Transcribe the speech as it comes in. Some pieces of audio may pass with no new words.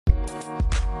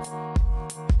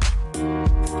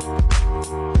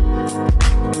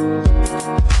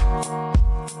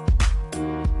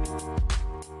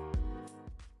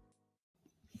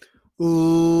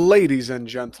Ladies and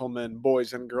gentlemen,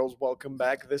 boys and girls, welcome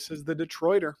back. This is the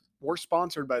Detroiter. We're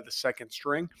sponsored by The Second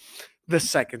String,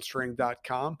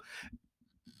 thesecondstring.com.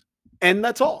 And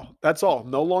that's all. That's all.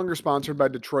 No longer sponsored by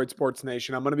Detroit Sports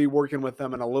Nation. I'm going to be working with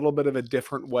them in a little bit of a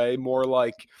different way, more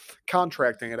like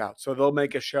contracting it out. So they'll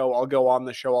make a show. I'll go on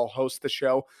the show. I'll host the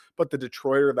show. But the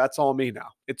Detroiter, that's all me now.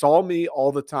 It's all me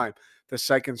all the time. The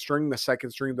Second String,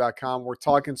 thesecondstring.com. We're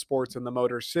talking sports in the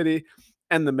Motor City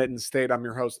and the Mitten State. I'm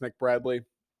your host, Nick Bradley.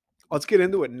 Let's get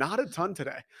into it. Not a ton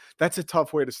today. That's a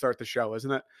tough way to start the show,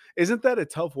 isn't it? Isn't that a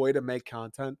tough way to make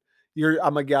content?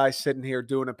 I'm a guy sitting here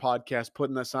doing a podcast,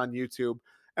 putting this on YouTube,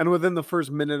 and within the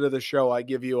first minute of the show, I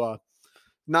give you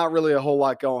not really a whole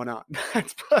lot going on.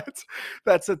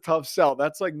 That's a tough sell.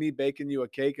 That's like me baking you a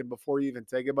cake, and before you even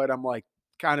take a bite, I'm like,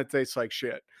 kind of tastes like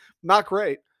shit. Not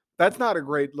great. That's not a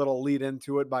great little lead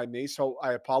into it by me, so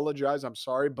I apologize. I'm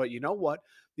sorry, but you know what?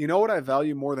 You know what I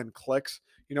value more than clicks?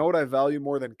 You know what I value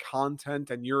more than content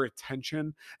and your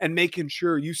attention and making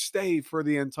sure you stay for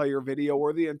the entire video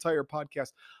or the entire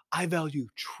podcast? I value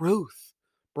truth,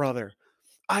 brother.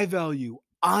 I value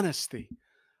honesty.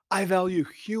 I value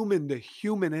human to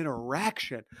human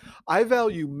interaction. I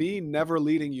value me never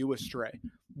leading you astray.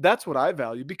 That's what I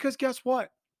value, because guess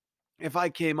what? If I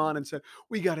came on and said,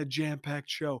 we got a jam-packed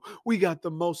show, we got the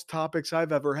most topics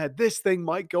I've ever had, this thing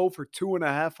might go for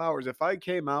 2.5 hours. If I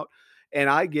came out and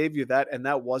I gave you that and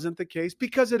that wasn't the case,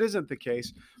 because it isn't the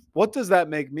case, what does that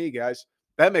make me, guys?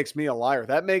 That makes me a liar.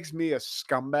 That makes me a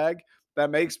scumbag.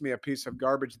 That makes me a piece of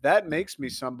garbage. That makes me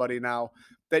somebody now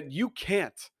that you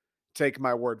can't take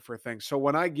my word for things. So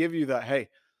when I give you that, hey,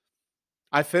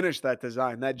 I finished that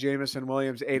design, that Jameson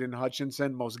Williams, Aiden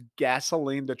Hutchinson, most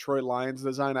gasoline Detroit Lions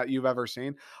design that you've ever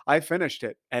seen. I finished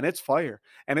it, and it's fire,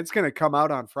 and it's going to come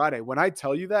out on Friday. When I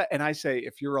tell you that, and I say,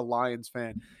 if you're a Lions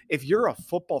fan, if you're a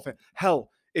football fan, hell,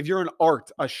 if you're an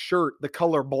art, a shirt, the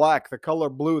color black, the color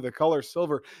blue, the color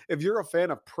silver, if you're a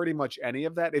fan of pretty much any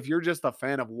of that, if you're just a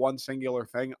fan of one singular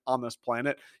thing on this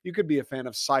planet, you could be a fan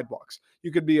of sidewalks.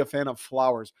 You could be a fan of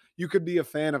flowers. You could be a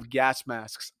fan of gas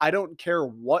masks. I don't care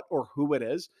what or who it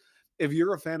is. If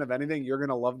you're a fan of anything, you're going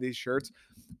to love these shirts.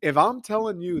 If I'm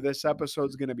telling you this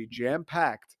episode's going to be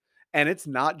jam-packed and it's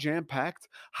not jam-packed,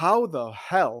 how the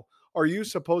hell are you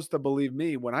supposed to believe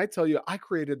me when I tell you I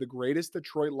created the greatest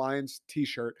Detroit Lions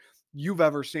t-shirt you've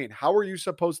ever seen? How are you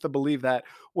supposed to believe that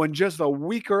when just a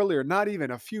week earlier, not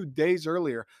even a few days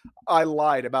earlier, I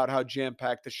lied about how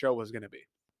jam-packed the show was going to be?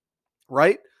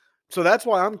 Right? So that's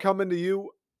why I'm coming to you,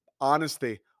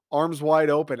 honesty, arms wide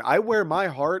open. I wear my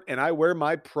heart and I wear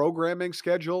my programming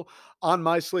schedule on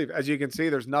my sleeve. As you can see,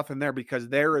 there's nothing there because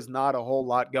there is not a whole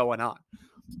lot going on.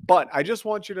 But I just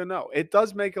want you to know, it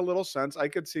does make a little sense. I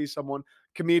could see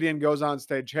comedian goes on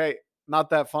stage, hey, not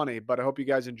that funny, but I hope you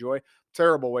guys enjoy.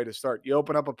 Terrible way to start. You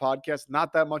open up a podcast,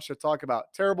 not that much to talk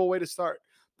about. Terrible way to start.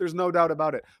 There's no doubt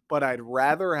about it. But I'd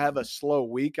rather have a slow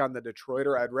week on the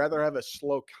Detroiter. I'd rather have a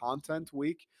slow content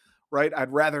week, right?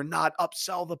 I'd rather not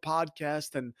upsell the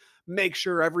podcast and make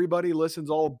sure everybody listens,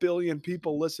 all billion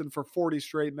people listen for 40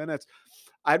 straight minutes.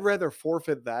 I'd rather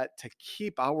forfeit that to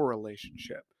keep our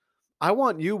relationship. I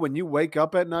want you, when you wake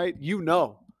up at night, you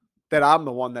know that I'm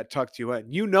the one that tucked you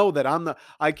in. You know that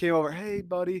I came over, hey,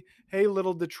 buddy, hey,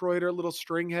 little Detroiter, little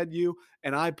stringhead you,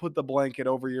 and I put the blanket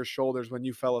over your shoulders when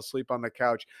you fell asleep on the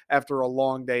couch after a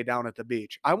long day down at the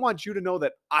beach. I want you to know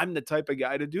that I'm the type of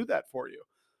guy to do that for you,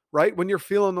 right? When you're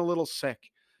feeling a little sick,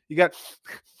 you're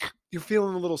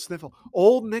feeling a little sniffle.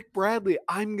 Old Nick Bradley,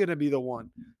 I'm going to be the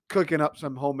one cooking up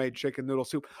some homemade chicken noodle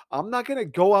soup. I'm not going to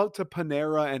go out to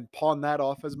Panera and pawn that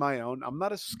off as my own. I'm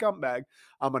not a scumbag.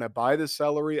 I'm going to buy the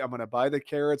celery. I'm going to buy the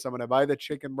carrots. I'm going to buy the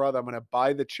chicken broth. I'm going to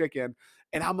buy the chicken,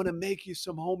 and I'm going to make you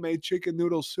some homemade chicken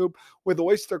noodle soup with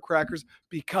oyster crackers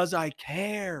because I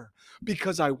care,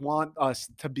 because I want us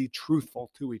to be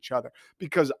truthful to each other,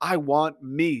 because I want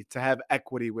me to have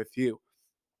equity with you.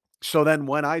 So then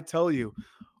when I tell you,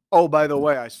 oh, by the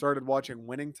way, I started watching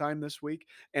Winning Time this week,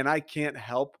 and I can't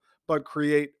help but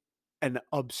create an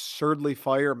absurdly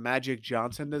fire Magic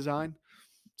Johnson design.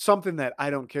 Something that I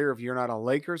don't care if you're not a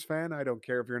Lakers fan. I don't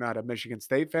care if you're not a Michigan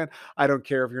State fan. I don't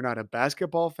care if you're not a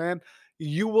basketball fan.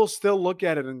 You will still look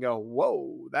at it and go,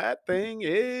 whoa, that thing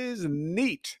is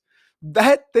neat.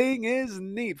 That thing is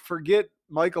neat. Forget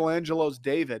Michelangelo's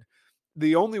David.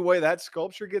 The only way that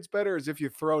sculpture gets better is if you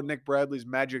throw Nick Bradley's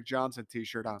Magic Johnson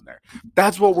t-shirt on there.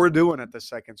 That's what we're doing at the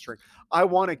Second String. I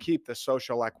want to keep the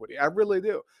social equity. I really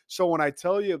do. So when I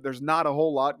tell you there's not a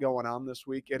whole lot going on this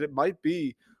week, and it might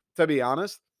be, to be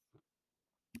honest,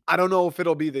 I don't know if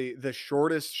it'll be the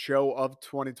shortest show of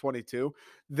 2022.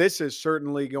 This is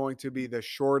certainly going to be the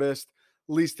shortest,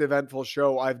 least eventful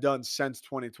show I've done since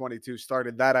 2022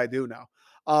 started. That I do know.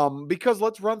 Because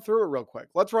let's run through it real quick.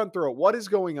 Let's run through it. What is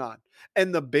going on?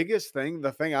 And the biggest thing,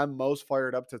 the thing I'm most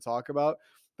fired up to talk about,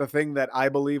 the thing that I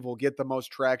believe will get the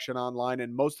most traction online,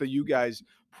 and most of you guys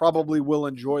probably will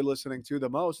enjoy listening to the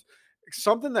most,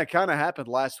 something that kind of happened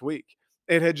last week.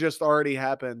 It had just already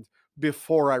happened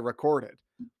before I recorded.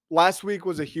 Last week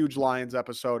was a huge Lions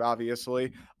episode,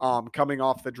 obviously. Coming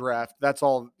off the draft. That's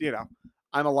all,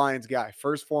 I'm a Lions guy.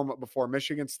 First form before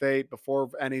Michigan State, before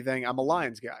anything, I'm a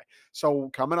Lions guy. So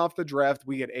coming off the draft,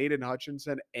 we get Aiden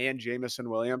Hutchinson and Jamison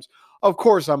Williams. Of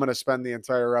course, I'm going to spend the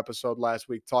entire episode last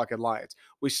week talking Lions.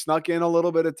 We snuck in a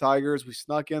little bit of Tigers. We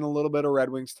snuck in a little bit of Red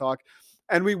Wings talk,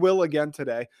 and we will again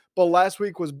today. But last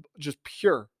week was just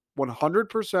pure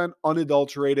 100%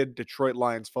 unadulterated Detroit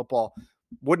Lions football.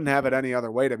 Wouldn't have it any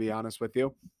other way, to be honest with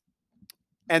you.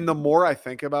 And the more I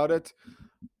think about it,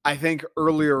 I think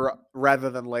earlier rather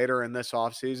than later in this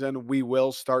offseason, we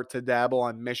will start to dabble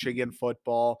on Michigan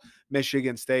football,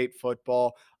 Michigan State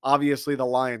football. Obviously, the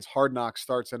Lions Hard Knocks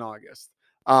starts in August.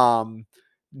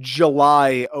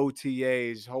 July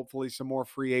OTAs, hopefully some more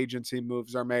free agency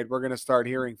moves are made. We're going to start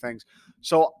hearing things.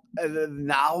 So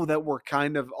now that we're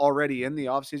kind of already in the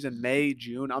offseason, May,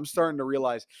 June, I'm starting to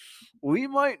realize we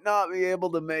might not be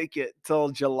able to make it till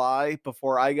July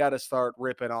before I got to start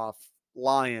ripping off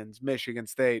Lions, Michigan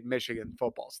State, Michigan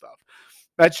football stuff.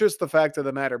 That's just the fact of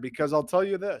the matter, because I'll tell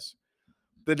you this.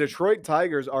 The Detroit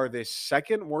Tigers are the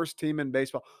second worst team in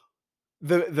baseball.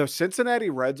 The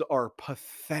Cincinnati Reds are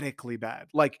pathetically bad,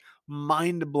 like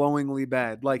mind-blowingly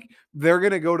bad. Like they're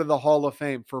going to go to the Hall of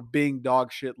Fame for being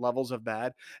dog shit levels of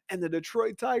bad. And the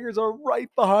Detroit Tigers are right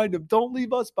behind them. Don't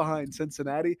leave us behind,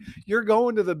 Cincinnati. You're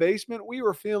going to the basement. We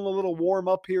were feeling a little warm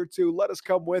up here too. Let us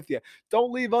come with you.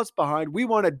 Don't leave us behind. We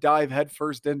want to dive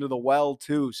headfirst into the well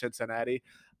too, Cincinnati.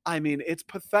 I mean, it's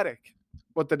pathetic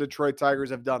what the Detroit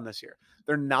Tigers have done this year.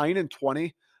 They're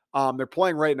 9-20. They're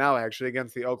playing right now, actually,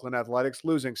 against the Oakland Athletics,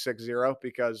 losing 6-0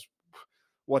 because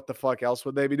what the fuck else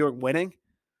would they be doing? Winning?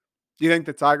 Do you think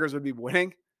the Tigers would be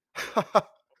winning?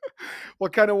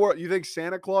 What kind of world? You think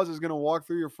Santa Claus is going to walk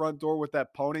through your front door with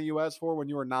that pony you asked for when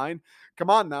you were 9? Come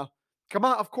on now. Come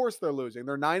on. Of course they're losing.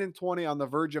 They're 9-20 on the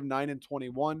verge of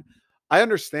 9-21. I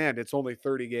understand it's only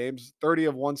 30 games, 30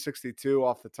 of 162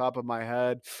 off the top of my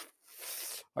head,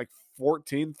 like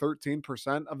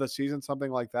 13% of the season,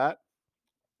 something like that.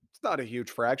 It's not a huge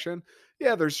fraction.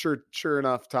 Yeah, there's sure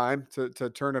enough time to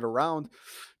turn it around.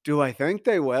 Do I think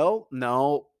they will?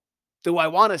 No. Do I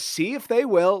want to see if they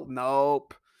will?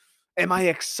 Nope. Am I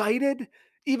excited?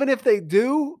 Even if they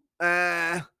do?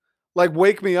 Like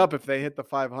wake me up if they hit the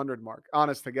 500 mark.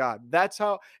 Honest to God. That's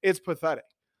how it's pathetic.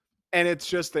 And it's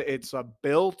just that it's a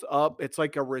built up, it's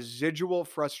like a residual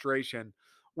frustration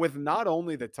with not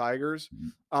only the Tigers,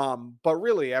 but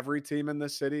really every team in the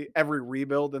city, every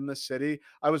rebuild in the city.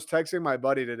 I was texting my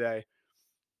buddy today.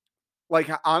 Like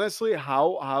honestly,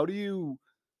 how do you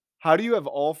have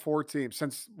all four teams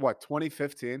since what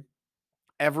 2015?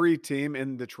 Every team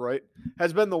in Detroit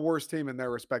has been the worst team in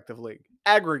their respective league.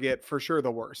 Aggregate for sure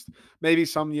the worst. Maybe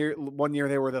one year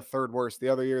they were the third worst, the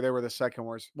other year they were the second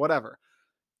worst, whatever.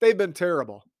 They've been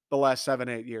terrible the last 7,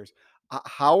 8 years.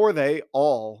 How are they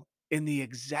all in the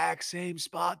exact same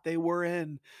spot they were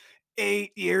in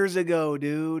 8 years ago,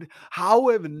 dude? How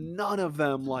have none of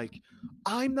them, like,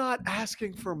 I'm not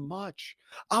asking for much.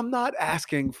 I'm not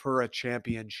asking for a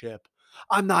championship.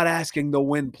 I'm not asking to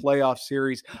win playoff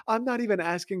series. I'm not even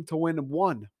asking to win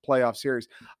one playoff series.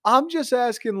 I'm just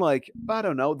asking, like, I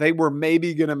don't know, they were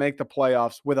maybe going to make the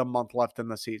playoffs with a month left in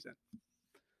the season.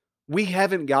 We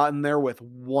haven't gotten there with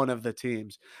one of the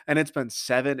teams, and it's been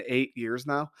 7, 8 years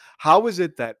now. How is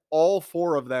it that all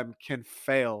four of them can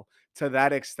fail to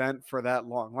that extent for that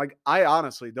long? Like, I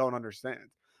honestly don't understand.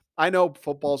 I know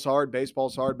football's hard,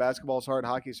 baseball's hard, basketball's hard,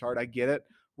 hockey's hard. I get it.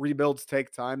 Rebuilds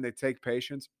take time, they take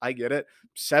patience. I get it.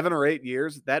 7 or 8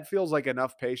 years, that feels like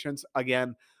enough patience.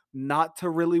 Again, not to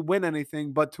really win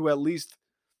anything, but to at least,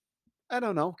 I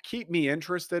don't know, keep me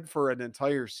interested for an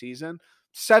entire season.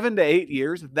 7 to 8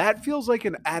 years, that feels like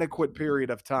an adequate period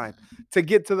of time to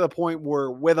get to the point where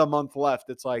with a month left,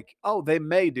 it's like, oh, they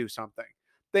may do something.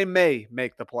 They may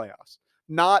make the playoffs.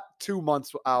 Not 2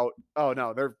 months out. Oh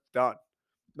no, they're done.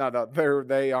 No,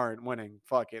 they aren't winning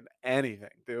fucking anything,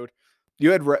 dude.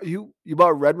 You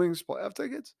bought Red Wings playoff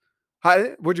tickets?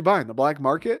 Where'd you buy them? The black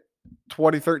market?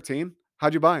 2013?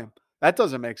 How'd you buy them? That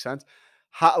doesn't make sense.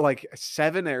 Like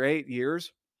 7 or 8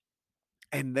 years,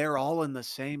 and they're all in the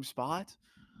same spot.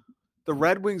 The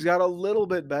Red Wings got a little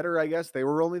bit better, I guess. They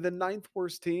were only the 9th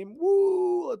worst team.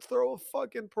 Woo! Let's throw a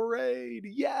fucking parade.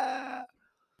 Yeah.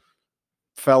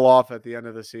 Fell off at the end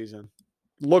of the season.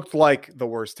 Looked like the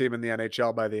worst team in the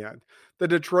NHL by the end. The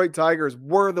Detroit Tigers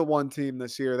were the one team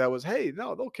this year that was, hey,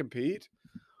 no, they'll compete.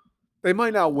 They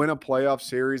might not win a playoff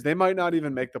series. They might not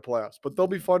even make the playoffs, but they'll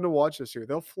be fun to watch this year.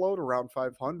 They'll float around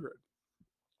 500.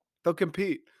 They'll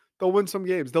compete. They'll win some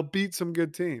games. They'll beat some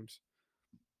good teams.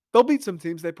 They'll beat some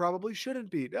teams they probably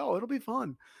shouldn't beat. Oh, it'll be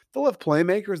fun. They'll have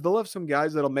playmakers. They'll have some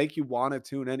guys that'll make you want to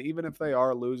tune in, even if they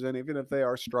are losing, even if they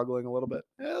are struggling a little bit.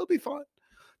 It'll be fun.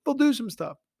 They'll do some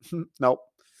stuff. Nope.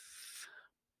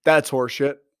 That's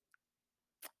horseshit.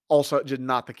 Also, just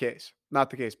not the case. Not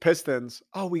the case. Pistons.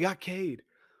 Oh, we got Cade.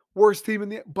 Worst team in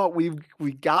the, but we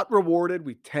got rewarded.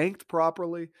 We tanked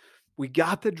properly. We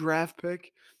got the draft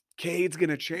pick. Cade's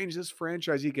gonna change this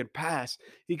franchise. He can pass.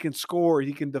 He can score.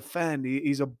 He can defend.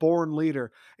 He's a born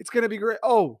leader. It's gonna be great.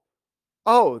 Oh,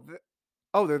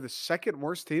 they're the second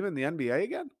worst team in the NBA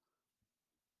again.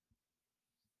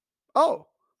 Oh,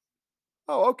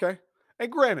 okay.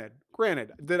 And granted,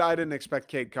 that I didn't expect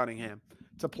Cade Cunningham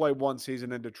to play one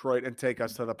season in Detroit and take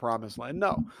us to the promised land.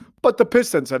 No, but the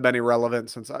Pistons have been irrelevant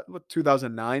since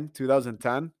 2009,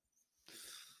 2010.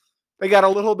 They got a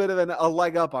little bit of a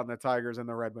leg up on the Tigers and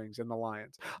the Red Wings and the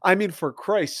Lions. I mean, for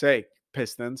Christ's sake,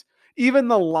 Pistons, even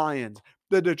the Lions,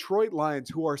 the Detroit Lions,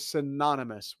 who are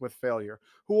synonymous with failure,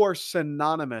 who are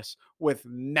synonymous with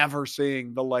never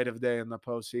seeing the light of day in the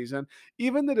postseason,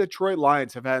 even the Detroit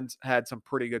Lions have had some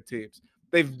pretty good teams.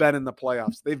 They've been in the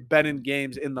playoffs. They've been in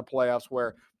games in the playoffs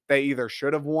where they either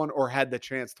should have won or had the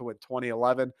chance to win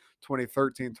 2011,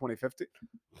 2013, 2015.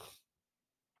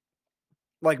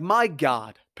 Like, my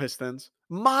God, Pistons,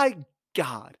 my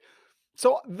God.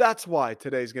 So that's why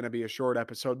today's going to be a short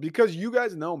episode, because you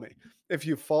guys know me. If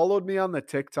you followed me on the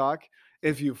TikTok,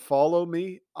 if you follow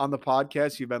me on the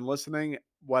podcast, you've been listening,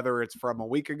 whether it's from a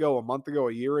week ago, a month ago,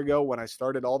 a year ago, when I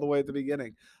started all the way at the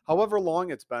beginning, however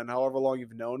long it's been, however long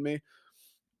you've known me,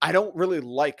 I don't really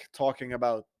like talking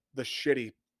about the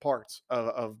shitty parts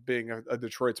of being a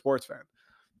Detroit sports fan.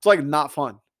 It's like not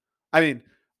fun. I mean,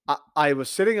 I was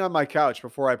sitting on my couch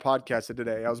before I podcasted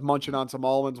today. I was munching on some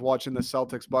almonds watching the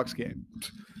Celtics Bucks game.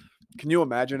 Can you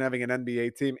imagine having an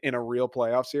NBA team in a real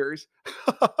playoff series?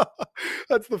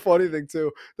 That's the funny thing,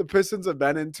 too. The Pistons have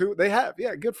been in two. They have.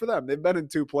 Yeah, good for them. They've been in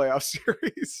two playoff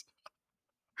series.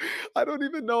 I don't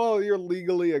even know how you're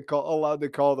legally allowed to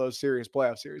call those series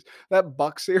playoff series. That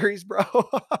Buck series, bro.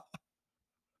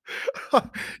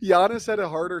 Giannis had a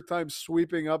harder time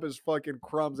sweeping up his fucking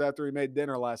crumbs after he made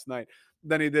dinner last night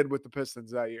than he did with the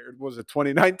Pistons that year. Was it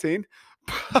 2019?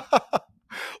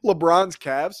 LeBron's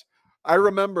Cavs. I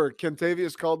remember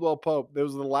Kentavious Caldwell Pope. It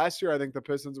was the last year I think the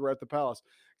Pistons were at the Palace.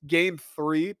 Game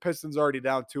 3, Pistons already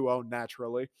down 2-0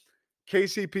 naturally.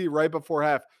 KCP right before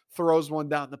half throws one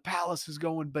down. The Palace is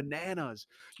going bananas.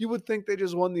 You would think they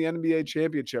just won the NBA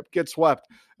championship, get swept.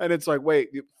 And it's like, wait,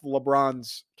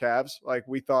 LeBron's Cavs? Like,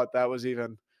 we thought that was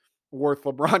even worth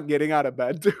LeBron getting out of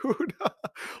bed, dude.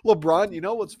 LeBron, you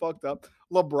know what's fucked up?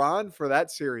 LeBron for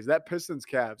that series, that Pistons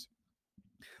Cavs,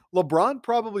 LeBron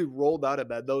probably rolled out of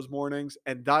bed those mornings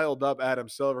and dialed up Adam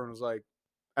Silver and was like,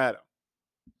 Adam,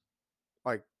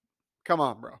 like, come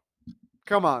on, bro.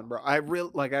 Come on, bro. I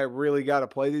really got to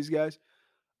play these guys.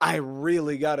 I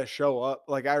really got to show up.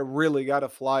 Like, I really got to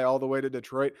fly all the way to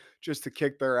Detroit just to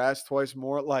kick their ass twice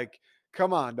more. Like,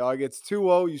 come on, dog. It's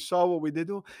 2-0. You saw what we did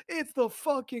to them. It's the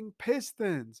fucking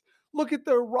Pistons. Look at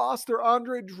their roster.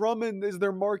 Andre Drummond is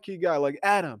their marquee guy. Like,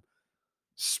 Adam,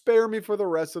 spare me for the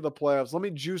rest of the playoffs. Let me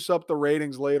juice up the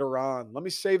ratings later on. Let me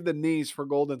save the knees for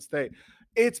Golden State.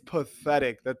 It's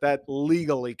pathetic that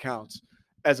legally counts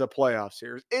as a playoff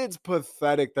series. It's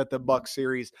pathetic that the Bucks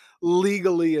series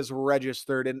legally is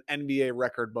registered in NBA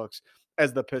record books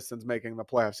as the Pistons making the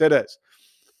playoffs. It is.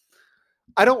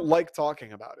 I don't like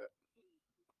talking about it.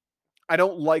 I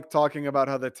don't like talking about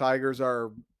how the Tigers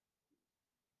are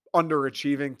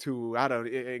underachieving to, I don't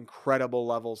know, incredible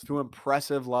levels, to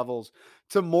impressive levels,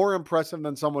 to more impressive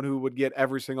than someone who would get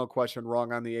every single question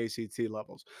wrong on the ACT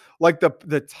levels. Like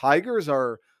the Tigers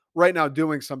are right now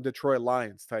doing some Detroit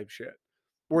Lions type shit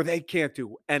where they can't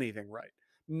do anything right.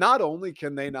 Not only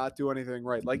can they not do anything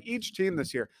right, like each team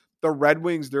this year, the Red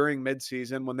Wings during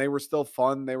midseason, when they were still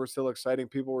fun, they were still exciting,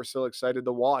 people were still excited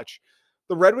to watch.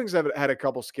 The Red Wings have had a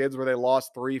couple skids where they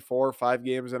lost 3, 4, 5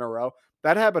 games in a row.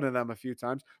 That happened to them a few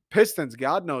times. Pistons,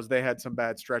 God knows they had some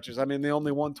bad stretches. I mean, they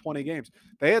only won 20 games.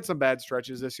 They had some bad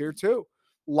stretches this year too.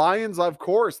 Lions, of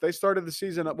course, they started the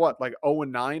season at what, like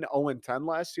 0-9, 0-10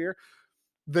 last year.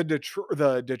 The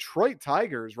Detroit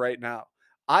Tigers right now,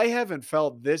 I haven't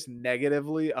felt this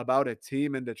negatively about a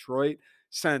team in Detroit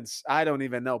since I don't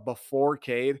even know, before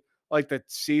Cade, like the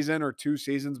season or 2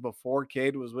 seasons before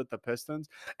Cade was with the Pistons.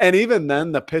 And even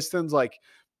then, the Pistons, like,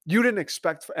 you didn't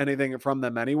expect anything from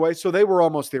them anyway, so they were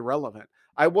almost irrelevant.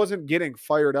 I wasn't getting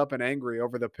fired up and angry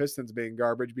over the Pistons being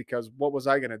garbage because what was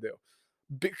I going to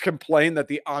do? Complain that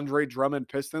the Andre Drummond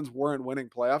Pistons weren't winning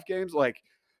playoff games? Like,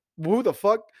 who the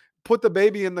fuck put the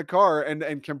baby in the car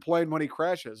and complain when he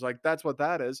crashes? Like, that's what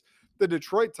that is. The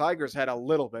Detroit Tigers had a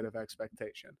little bit of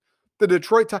expectation.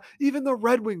 Even the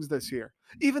Red Wings this year,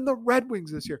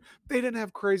 they didn't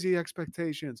have crazy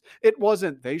expectations. It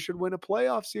wasn't they should win a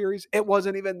playoff series. It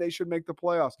wasn't even they should make the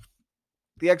playoffs.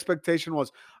 The expectation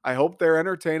was, I hope they're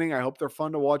entertaining. I hope they're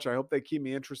fun to watch. I hope they keep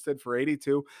me interested for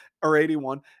 82 or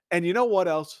 81. And you know what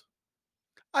else?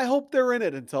 I hope they're in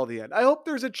it until the end. I hope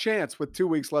there's a chance with 2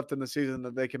 weeks left in the season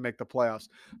that they can make the playoffs.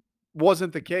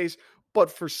 Wasn't the case, but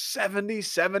for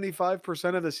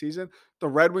 75% of the season, the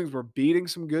Red Wings were beating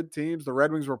some good teams. The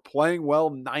Red Wings were playing well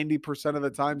 90% of the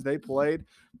times they played.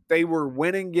 They were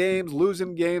winning games,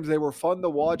 losing games. They were fun to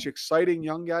watch, exciting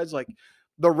young guys. Like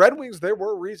the Red Wings, there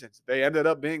were reasons. They ended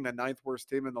up being the ninth worst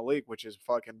team in the league, which is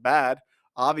fucking bad,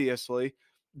 obviously.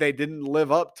 They didn't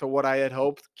live up to what I had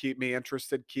hoped. Keep me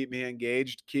interested, keep me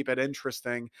engaged, keep it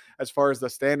interesting as far as the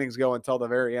standings go until the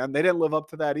very end. They didn't live up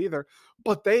to that either,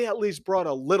 but they at least brought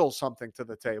a little something to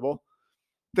the table.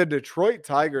 The Detroit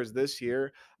Tigers this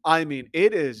year, I mean,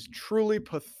 it is truly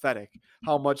pathetic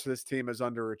how much this team has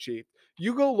underachieved.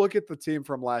 You go look at the team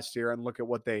from last year and look at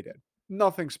what they did.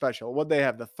 Nothing special. What they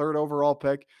have, the third overall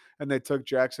pick, and they took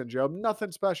Jackson Jobe.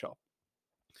 Nothing special.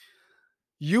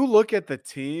 You look at the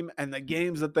team and the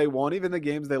games that they won, even the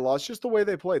games they lost, just the way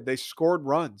they played. They scored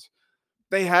runs.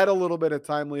 They had a little bit of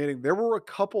timely hitting. There were a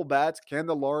couple bats,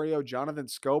 Candelario, Jonathan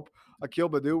Scope, Akil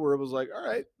Badu, where it was like, all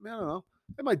right, I don't know.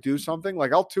 They might do something.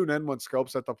 Like, I'll tune in when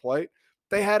Scope's at the plate.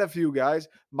 They had a few guys.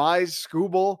 Mize,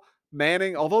 Skubal,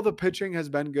 Manning, although the pitching has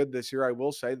been good this year, I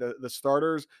will say the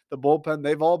starters, the bullpen,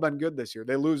 they've all been good this year.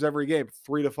 They lose every game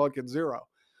 3-0.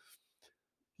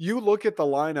 You look at the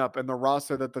lineup and the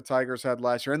roster that the Tigers had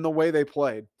last year and the way they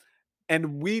played.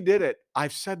 And we did it.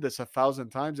 I've said this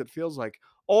 1,000 times. It feels like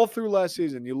all through last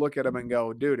season, you look at them and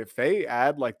go, dude, if they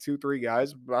add like 2, 3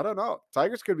 guys, I don't know.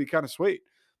 Tigers could be kind of sweet.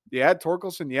 You had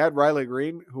Torkelson, you had Riley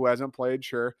Green, who hasn't played,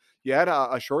 sure. You had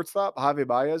a shortstop, Javi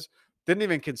Baez. Didn't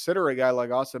even consider a guy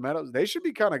like Austin Meadows. They should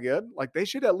be kind of good. Like, they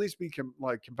should at least be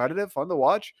competitive, fun to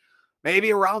watch.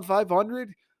 Maybe around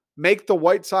 500. Make the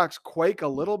White Sox quake a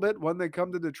little bit when they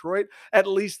come to Detroit, at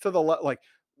least to the like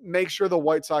make sure the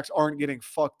White Sox aren't getting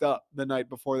fucked up the night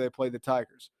before they play the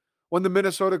Tigers. When the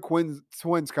Minnesota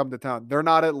Twins come to town, they're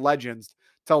not at Legends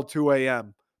till 2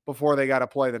 a.m. before they got to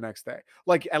play the next day.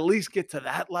 Like, at least get to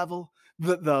that level,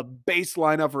 the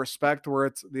baseline of respect where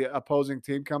it's the opposing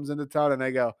team comes into town and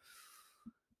they go,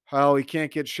 oh, we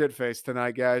can't get shit-faced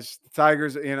tonight, guys. The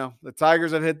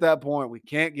Tigers have hit that point. We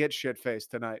can't get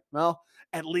shit-faced tonight. Well,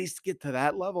 at least get to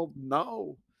that level.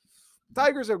 No.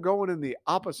 Tigers are going in the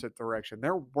opposite direction.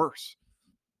 They're worse.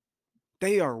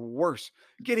 They are worse.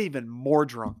 Get even more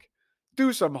drunk.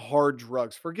 Do some hard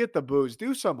drugs. Forget the booze.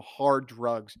 Do some hard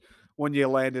drugs when you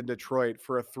land in Detroit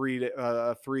for a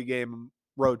 3-game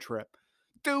road trip.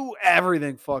 Do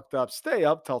everything fucked up. Stay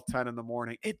up till 10 in the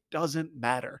morning. It doesn't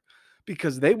matter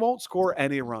because they won't score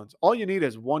any runs. All you need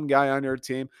is one guy on your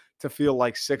team to feel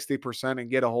like 60% and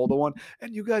get a hold of one,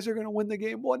 and you guys are going to win the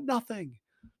game 1-0.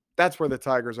 That's where the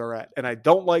Tigers are at. And I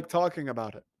don't like talking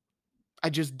about it. I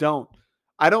just don't.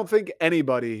 I don't think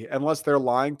anybody, unless they're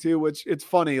lying to, which it's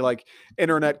funny, like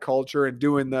internet culture and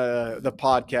doing the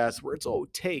podcast where it's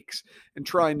takes and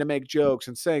trying to make jokes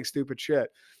and saying stupid shit.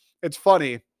 It's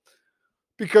funny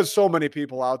because so many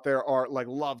people out there are like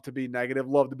love to be negative,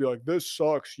 love to be like, this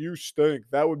sucks, you stink.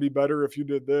 That would be better if you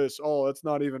did this. Oh, that's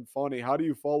not even funny. How do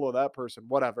you follow that person?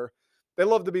 Whatever. They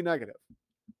love to be negative.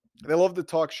 They love to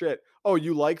talk shit. Oh,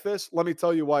 you like this? Let me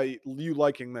tell you why you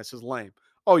liking this is lame.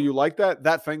 Oh, you like that?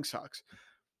 That thing sucks.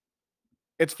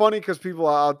 It's funny because people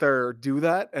out there do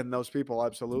that, and those people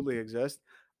absolutely exist.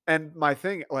 And my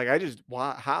thing, like,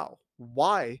 why, how,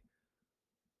 why,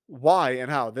 and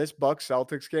how this Bucks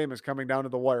Celtics game is coming down to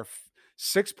the wire.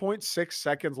 6.6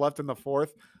 seconds left in the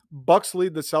fourth. Bucks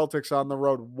lead the Celtics on the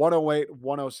road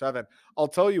 108-107. I'll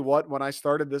tell you what, when I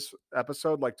started this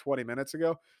episode like 20 minutes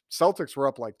ago, Celtics were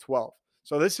up like 12.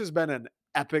 So this has been an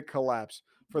epic collapse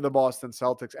for the Boston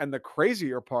Celtics. And the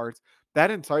crazier part,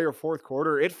 that entire fourth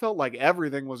quarter, it felt like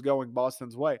everything was going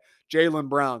Boston's way. Jaylen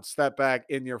Brown, step back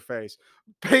in your face.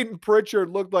 Peyton Pritchard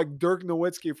looked like Dirk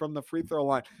Nowitzki from the free throw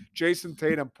line. Jason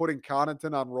Tatum putting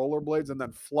Connaughton on rollerblades and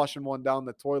then flushing one down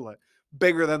the toilet.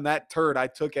 bigger than that turd I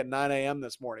took at 9 a.m.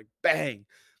 this morning. Bang.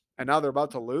 And now they're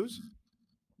about to lose.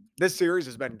 This series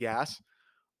has been gas.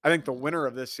 I think the winner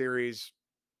of this series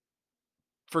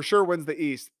for sure wins the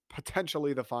East,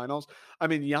 potentially the finals. I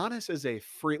mean, Giannis is a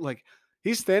freak. Like,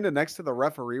 he's standing next to the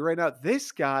referee right now.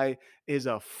 This guy is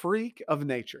a freak of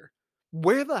nature.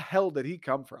 Where the hell did he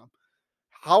come from?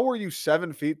 How are you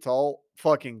 7 feet tall,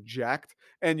 fucking jacked,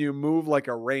 and you move like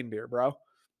a reindeer, bro?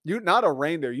 You not a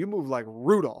reindeer, you move like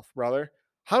Rudolph, brother.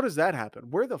 How does that happen?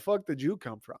 Where the fuck did you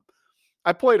come from?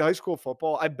 I played high school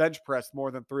football. I bench pressed more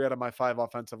than 3 out of my 5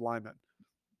 offensive linemen.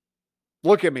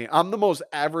 Look at me. I'm the most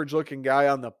average looking guy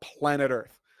on the planet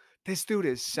Earth. This dude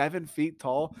is 7 feet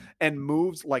tall and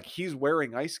moves like he's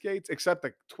wearing ice skates, except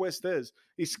the twist is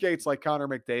he skates like Connor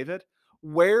McDavid.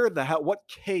 Where the hell, what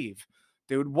cave,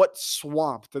 dude, what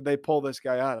swamp did they pull this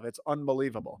guy out of? It's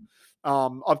unbelievable.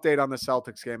 Update on the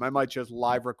Celtics game. I might just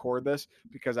live record this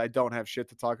because I don't have shit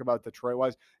to talk about Detroit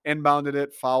wise. Inbounded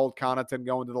it, fouled Connaughton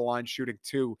going to the line, shooting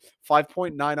 2.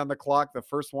 5.9 on the clock. The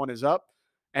first one is up.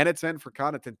 And it's in for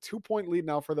Connaughton. 2-point lead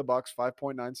now for the Bucks.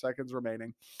 5.9 seconds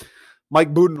remaining.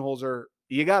 Mike Budenholzer,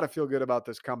 you got to feel good about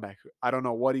this comeback. I don't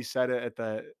know what he said at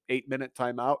the 8-minute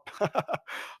timeout.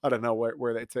 I don't know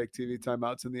where they take TV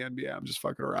timeouts in the NBA. I'm just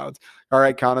fucking around. All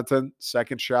right, Connaughton,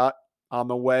 second shot on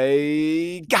the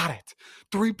way. Got it.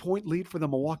 3-point lead for the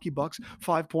Milwaukee Bucks.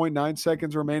 5.9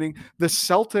 seconds remaining. The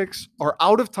Celtics are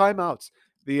out of timeouts.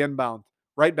 The inbound.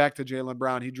 Right back to Jaylen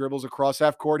Brown. He dribbles across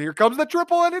half court. Here comes the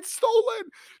triple, and it's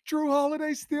stolen. Jrue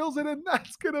Holiday steals it, and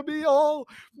that's going to be all.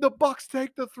 The Bucks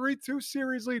take the 3-2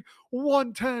 series lead.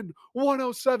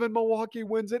 110-107. Milwaukee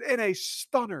wins it in a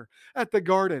stunner at the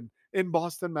Garden in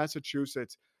Boston,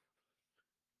 Massachusetts.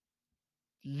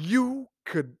 You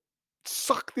could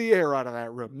suck the air out of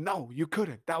that room. No, you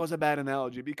couldn't. That was a bad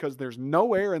analogy because there's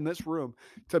no air in this room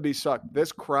to be sucked.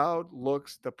 This crowd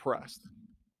looks depressed.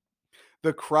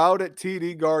 The crowd at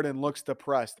TD Garden looks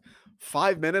depressed.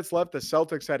 5 minutes left. The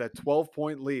Celtics had a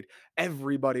 12-point lead.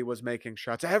 Everybody was making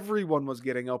shots. Everyone was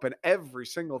getting open. Every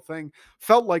single thing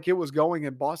felt like it was going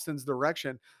in Boston's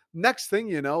direction. Next thing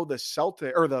you know,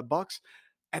 the Bucks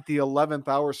at the 11th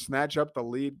hour snatch up the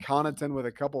lead. Connaughton with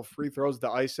a couple free throws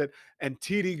to ice it, and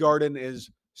TD Garden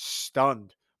is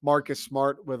stunned. Marcus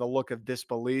Smart with a look of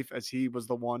disbelief as he was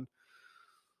the one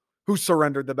who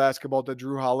surrendered the basketball to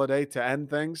Jrue Holiday to end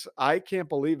things. I can't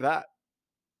believe that.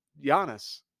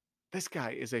 Giannis, this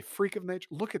guy is a freak of nature.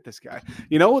 Look at this guy.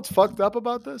 You know what's fucked up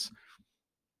about this?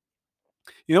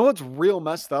 You know what's real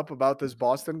messed up about this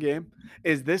Boston game?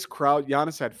 Is this crowd,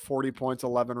 Giannis had 40 points,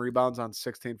 11 rebounds on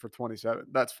 16 for 27.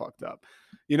 That's fucked up.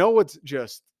 You know what's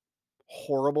just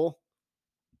horrible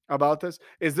about this?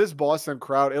 Is this Boston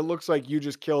crowd, it looks like you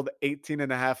just killed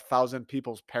 18,500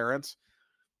 people's parents.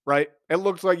 Right? It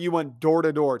looks like you went door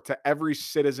to door to every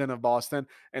citizen of Boston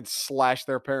and slashed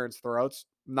their parents' throats,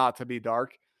 not to be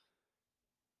dark.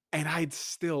 And I'd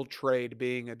still trade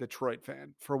being a Detroit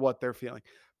fan for what they're feeling.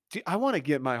 I want to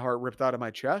get my heart ripped out of my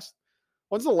chest.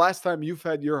 When's the last time you've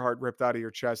had your heart ripped out of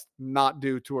your chest, not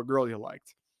due to a girl you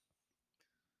liked?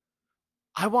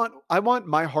 I want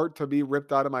my heart to be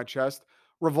ripped out of my chest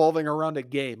revolving around a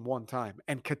game one time,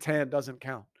 and Catan doesn't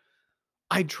count.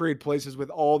 I'd trade places with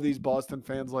all these Boston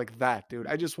fans like that, dude.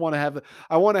 I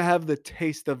want to have the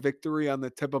taste of victory on the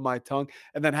tip of my tongue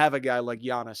and then have a guy like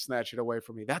Giannis snatch it away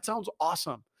from me. That sounds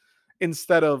awesome.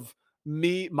 Instead of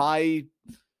my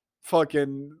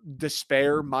fucking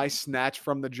despair, my snatch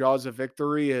from the jaws of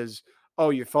victory is, oh,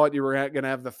 you thought you were going to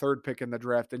have the 3rd pick in the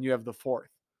draft and you have the 4th.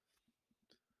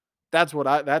 That's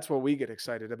what we get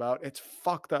excited about. It's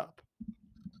fucked up.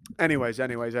 Anyways, let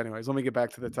me get back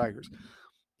to the Tigers.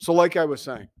 So like I was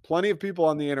saying, plenty of people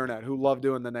on the internet who love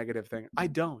doing the negative thing. I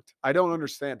don't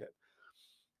understand it.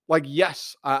 Like,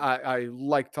 yes, I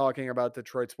like talking about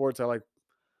Detroit sports. I like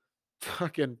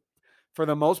fucking, for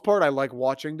the most part, I like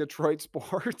watching Detroit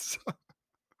sports.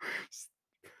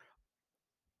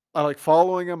 I like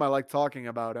following them. I like talking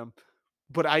about them,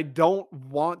 but I don't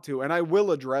want to, and I will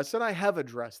address, and I have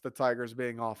addressed the Tigers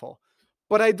being awful,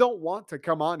 but I don't want to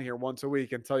come on here once a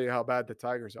week and tell you how bad the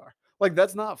Tigers are. Like,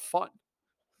 that's not fun.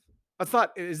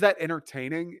 Is that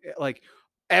entertaining? Like,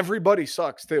 everybody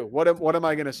sucks too. What am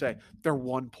I going to say? They're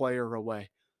one player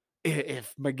away.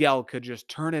 If Miguel could just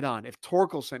turn it on, if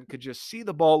Torkelson could just see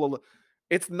the ball,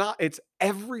 it's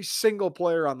every single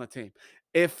player on the team.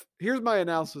 Here's my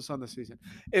analysis on the season.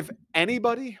 If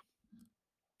anybody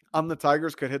on the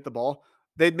Tigers could hit the ball,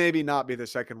 they'd maybe not be the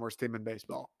second worst team in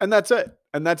baseball. And that's it.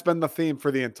 And that's been the theme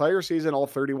for the entire season, all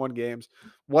 31 games.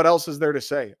 What else is there to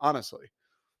say, honestly?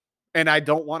 And I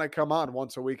don't want to come on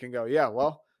once a week and go, yeah,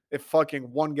 well, if fucking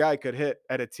one guy could hit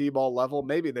at a T-ball level,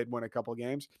 maybe they'd win a couple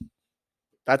games.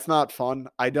 That's not fun.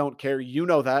 I don't care. You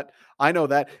know that. I know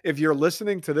that. If you're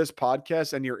listening to this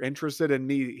podcast and you're interested in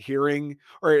me hearing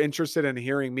or interested in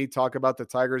hearing me talk about the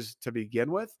Tigers to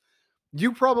begin with,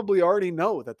 you probably already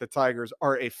know that the Tigers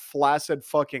are a flaccid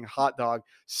fucking hot dog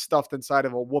stuffed inside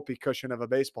of a whoopee cushion of a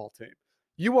baseball team.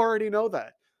 You already know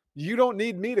that. You don't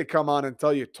need me to come on and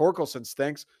tell you Torkelson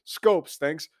stinks, Scope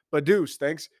stinks, Badu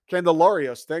stinks,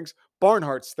 Candelario stinks,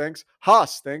 Barnhart stinks,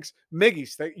 Haas stinks, Miggy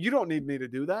stinks. You don't need me to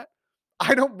do that.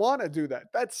 I don't want to do that.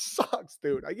 That sucks,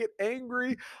 dude. I get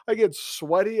angry. I get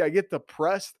sweaty. I get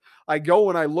depressed. I go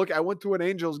and I look. I went to an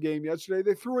Angels game yesterday.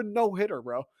 They threw a no hitter,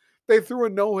 bro. They threw a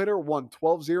no hitter, won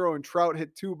 12-0, and Trout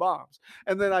hit 2 bombs.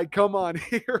 And then I come on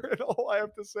here, and all I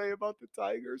have to say about the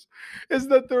Tigers is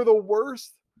that they're the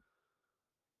worst.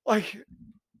 Like,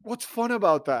 what's fun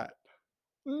about that?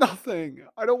 Nothing.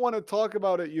 I don't want to talk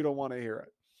about it. You don't want to hear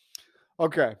it.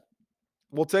 Okay.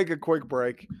 We'll take a quick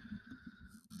break.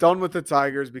 Done with the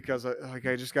Tigers because, like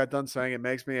I just got done saying, it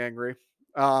makes me angry.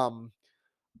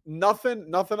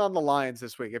 Nothing on the Lions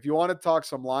this week. If you want to talk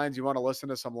some Lions, you want to listen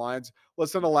to some Lions,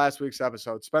 listen to last week's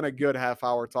episode. Spend a good half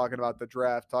hour talking about the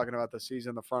draft, talking about the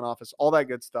season, the front office, all that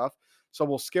good stuff. So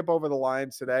we'll skip over the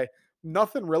Lions today.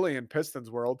 Nothing really in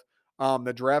Pistons world.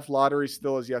 The draft lottery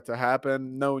still is yet to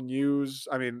happen. No news.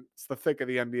 I mean, it's the thick of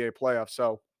the NBA playoffs.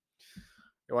 So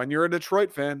when you're a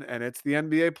Detroit fan and it's the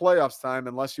NBA playoffs time,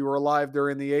 unless you were alive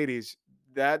during the 80s,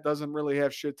 that doesn't really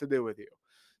have shit to do with you.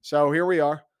 So here we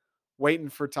are, waiting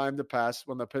for time to pass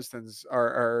when the Pistons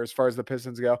are as far as the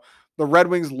Pistons go. The Red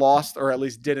Wings lost, or at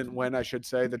least didn't win, I should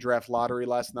say, the draft lottery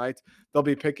last night. They'll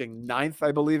be picking 9th,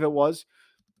 I believe it was.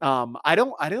 I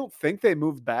don't think they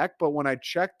moved back, but when I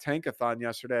checked Tankathon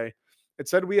yesterday, it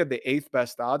said we had the 8th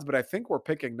best odds, but I think we're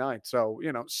picking 9th. So,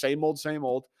 same old, same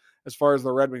old. As far as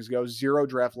the Red Wings go, 0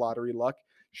 draft lottery luck.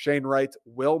 Shane Wright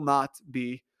will not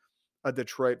be a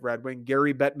Detroit Red Wing.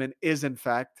 Gary Bettman is, in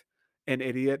fact, an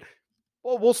idiot.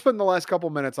 Well, we'll spend the last couple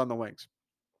minutes on the Wings.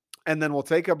 And then we'll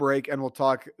take a break and we'll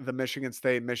talk the Michigan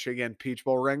State, Michigan Peach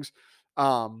Bowl rings.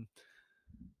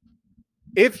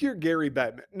 If you're Gary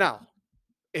Bettman, now,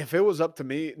 if it was up to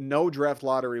me, no draft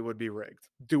lottery would be rigged.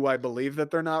 Do I believe that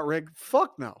they're not rigged?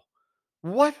 Fuck no.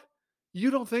 What? You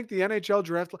don't think the NHL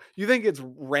draft, you think it's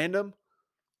random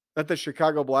that the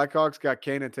Chicago Blackhawks got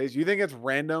Kane and Tays? You think it's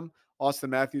random Austin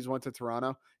Matthews went to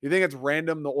Toronto? You think it's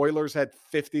random the Oilers had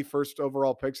 50 first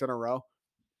overall picks in a row?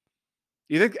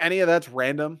 You think any of that's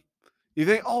random? You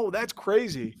think, oh, that's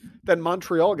crazy that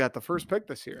Montreal got the first pick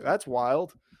this year. That's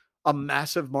wild. A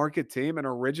massive market team, an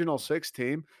original 6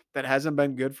 team that hasn't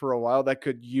been good for a while that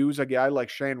could use a guy like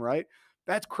Shane Wright.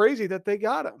 That's crazy that they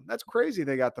got him. That's crazy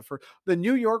they got the first. The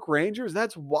New York Rangers,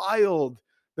 that's wild.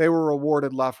 They were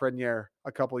awarded Lafreniere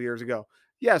a couple years ago.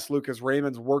 Yes, Lucas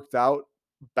Raymond's worked out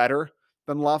better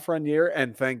than Lafreniere,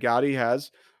 and thank God he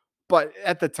has. But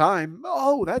at the time,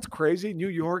 oh, that's crazy. New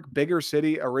York, bigger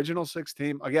city, original 6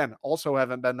 team. Again, also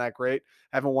haven't been that great.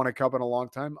 Haven't won a cup in a long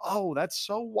time. Oh, that's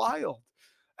so wild.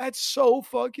 That's so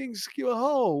fucking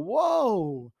oh,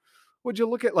 whoa. Would you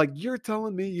look at, like, you're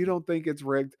telling me you don't think it's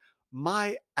rigged?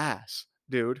 My ass,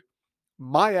 dude.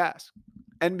 My ass.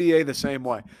 NBA the same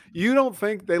way. You don't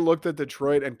think they looked at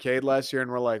Detroit and Cade last year and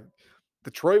were like,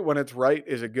 Detroit, when it's right,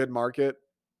 is a good market.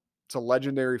 It's a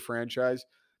legendary franchise.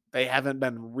 They haven't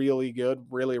been really good,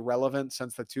 really relevant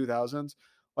since the 2000s.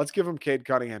 Let's give him Cade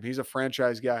Cunningham. He's a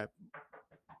franchise guy.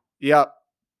 Yep.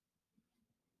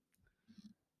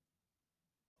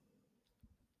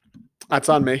 That's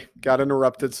on me. Got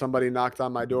interrupted. Somebody knocked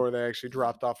on my door. They actually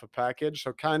dropped off a package.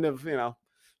 So kind of, a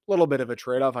little bit of a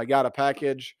trade-off. I got a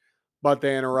package, but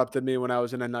they interrupted me when I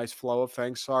was in a nice flow of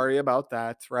things. Sorry about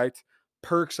that, right?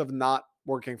 Perks of not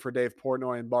working for Dave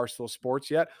Portnoy and Barstool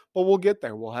Sports yet, but we'll get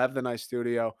there. We'll have the nice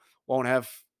studio. Won't have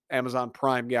Amazon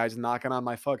Prime guys knocking on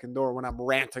my fucking door when I'm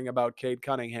ranting about Cade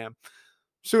Cunningham.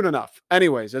 Soon enough.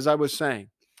 Anyways, as I was saying,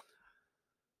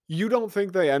 you don't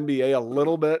think the NBA a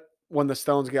little bit when the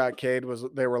Stones got Cade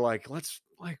they were like, let's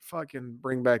fucking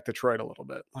bring back Detroit a little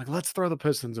bit. Like, let's throw the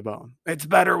Pistons a bone. It's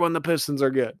better when the Pistons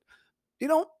are good.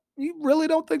 You really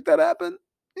don't think that happened?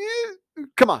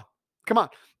 Come on.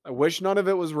 I wish none of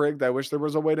it was rigged. I wish there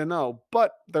was a way to know,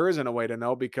 but there isn't a way to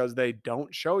know because they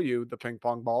don't show you the ping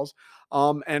pong balls.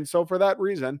 And so for that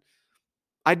reason,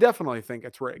 I definitely think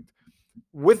it's rigged.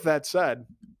 With that said,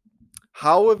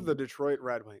 how have the Detroit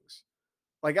Red Wings,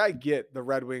 like, I get the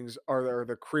Red Wings are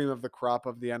the cream of the crop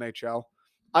of the NHL.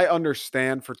 I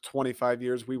understand for 25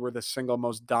 years we were the single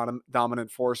most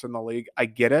dominant force in the league. I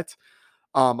get it.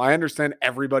 I understand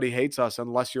everybody hates us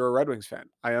unless you're a Red Wings fan.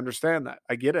 I understand that.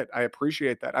 I get it. I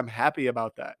appreciate that. I'm happy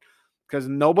about that because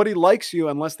nobody likes you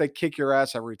unless they kick your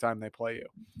ass every time they play you.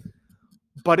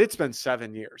 But it's been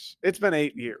 7 years. It's been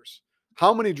 8 years.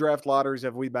 How many draft lotteries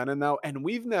have we been in now? And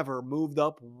we've never moved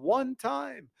up one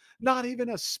time, not even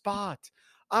a spot.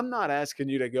 I'm not asking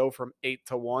you to go from 8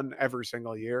 to 1 every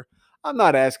single year. I'm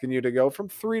not asking you to go from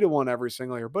 3 to 1 every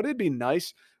single year, but it'd be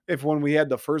nice if when we had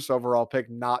the first overall pick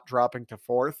not dropping to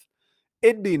 4th,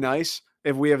 it'd be nice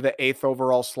if we have the 8th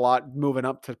overall slot moving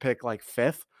up to pick like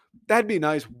 5th. That'd be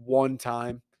nice one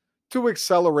time to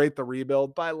accelerate the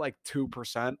rebuild by like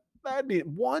 2%. That'd be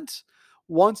once.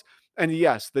 And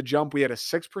yes, the jump, we had a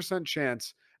 6%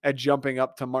 chance at jumping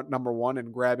up to number one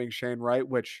and grabbing Shane Wright,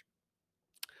 which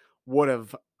would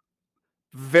have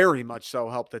very much so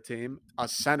help the team. A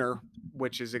center,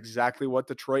 which is exactly what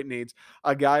Detroit needs.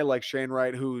 A guy like Shane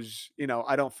Wright, who's,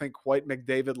 I don't think quite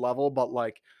McDavid level, but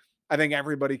like, I think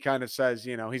everybody kind of says,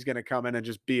 he's going to come in and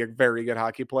just be a very good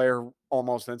hockey player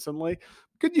almost instantly.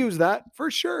 Could use that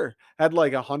for sure. Had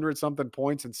like 100 something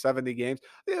points in 70 games.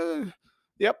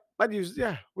 Yep.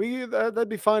 That'd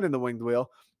be fine in the winged wheel.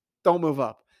 Don't move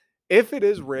up. If it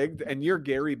is rigged and you're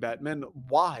Gary Bettman,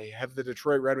 why have the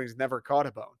Detroit Red Wings never caught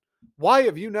a bone? Why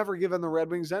have you never given the Red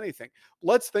Wings anything?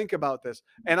 Let's think about this.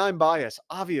 And I'm biased.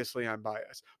 Obviously, I'm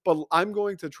biased, but I'm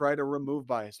going to try to remove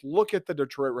bias. Look at the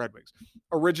Detroit Red Wings,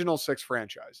 original six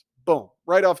franchise. Boom.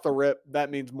 Right off the rip, that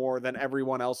means more than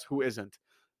everyone else who isn't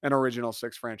an original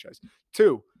six franchise.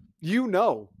 Two, you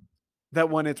know that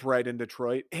when it's right in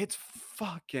Detroit, it's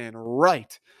fucking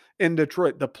right in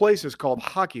Detroit. The place is called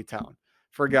Hockey Town,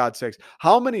 for God's sakes.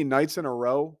 How many nights in a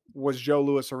row was Joe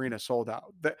Louis Arena sold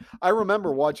out? I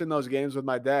remember watching those games with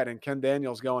my dad and Ken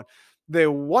Daniels going, the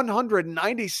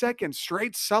 192nd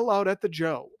straight sellout at the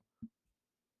Joe.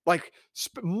 Like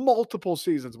multiple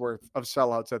seasons worth of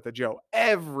sellouts at the Joe.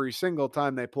 Every single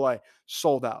time they play,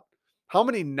 sold out. How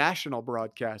many national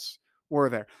broadcasts were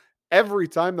there? Every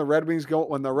time the Red Wings go,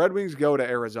 when the Red Wings go to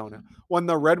Arizona, when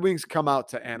the Red Wings come out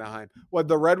to Anaheim, when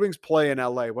the Red Wings play in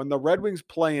LA, when the Red Wings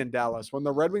play in Dallas, when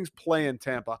the Red Wings play in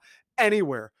Tampa,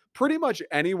 anywhere, pretty much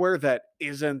anywhere that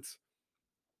isn't,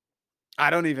 I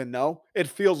don't even know. It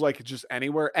feels like it's just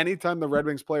anywhere. Anytime the Red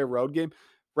Wings play a road game,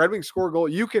 Red Wings score a goal,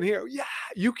 you can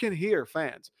hear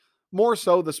fans. More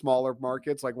so the smaller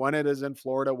markets, like when it is in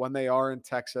Florida, when they are in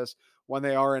Texas, when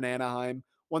they are in Anaheim,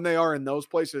 when they are in those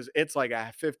places, it's like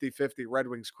a 50-50 Red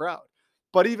Wings crowd.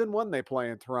 But even when they play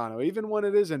in Toronto, even when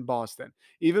it is in Boston,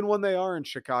 even when they are in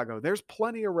Chicago, there's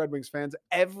plenty of Red Wings fans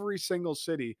every single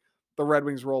city the Red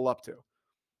Wings roll up to.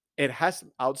 It has,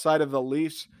 outside of the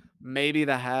Leafs, maybe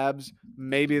the Habs,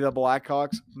 maybe the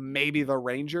Blackhawks, maybe the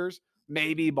Rangers,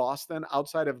 maybe Boston.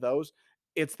 Outside of those,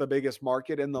 it's the biggest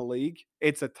market in the league.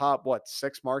 It's a top,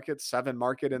 six market, seven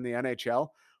market in the NHL.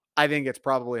 I think it's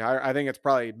probably higher. I think it's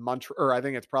probably Montreal, or I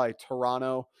think it's probably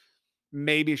Toronto,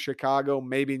 maybe Chicago,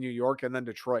 maybe New York, and then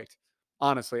Detroit.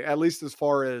 Honestly, at least as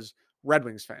far as Red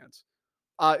Wings fans.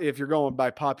 If you're going by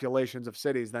populations of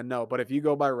cities, then no. But if you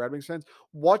go by Red Wings fans,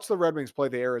 watch the Red Wings play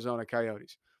the Arizona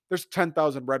Coyotes. There's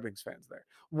 10,000 Red Wings fans there.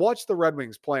 Watch the Red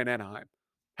Wings play in Anaheim.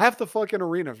 Half the fucking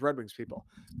arena is Red Wings people.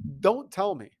 Don't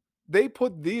tell me they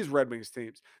put these Red Wings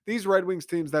teams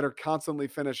that are constantly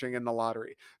finishing in the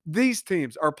lottery. These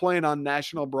teams are playing on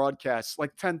national broadcasts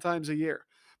like 10 times a year.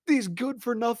 These good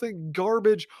for nothing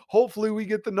garbage, hopefully we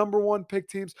get the number one pick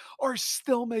teams, are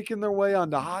still making their way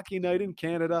onto Hockey Night in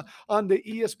Canada, onto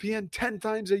ESPN 10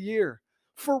 times a year.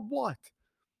 For what?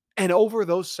 And over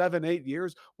those 7-8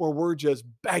 years where we're just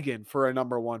begging for a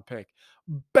number one pick,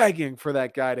 begging for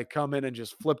that guy to come in and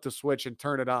just flip the switch and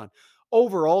turn it on.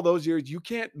 Over all those years, you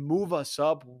can't move us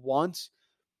up once.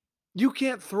 You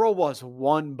can't throw us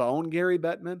one bone, Gary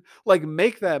Bettman. Like,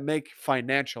 make that make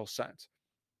financial sense.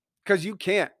 Because you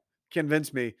can't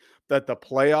convince me that the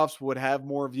playoffs would have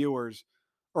more viewers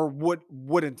or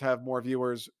wouldn't have more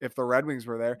viewers if the Red Wings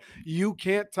were there. You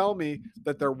can't tell me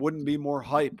that there wouldn't be more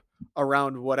hype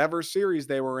around whatever series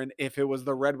they were in if it was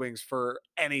the Red Wings for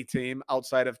any team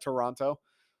outside of Toronto.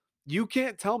 You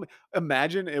can't tell me.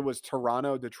 Imagine it was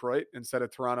Toronto Detroit instead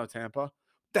of Toronto Tampa.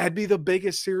 That'd be the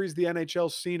biggest series the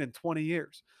NHL's seen in 20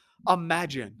 years.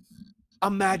 Imagine.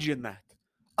 Imagine that.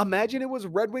 Imagine it was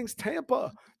Red Wings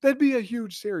Tampa. That'd be a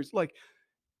huge series. Like,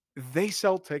 they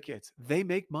sell tickets, they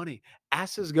make money.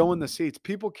 Asses go in the seats.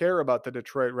 People care about the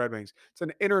Detroit Red Wings. It's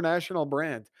an international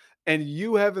brand. And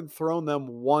you haven't thrown them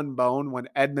one bone when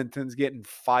Edmonton's getting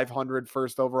 500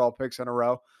 first overall picks in a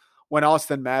row, when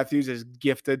Austin Matthews is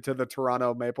gifted to the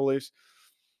Toronto Maple Leafs,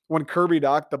 when Kirby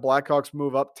Dach, the Blackhawks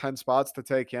move up 10 spots to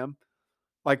take him.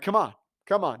 Like, come on,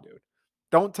 dude.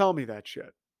 Don't tell me that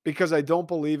shit because I don't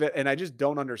believe it and I just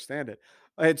don't understand it.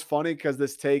 It's funny because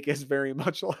this take is very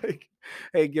much like,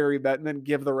 hey, Gary Bettman,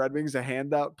 give the Red Wings a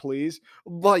handout, please.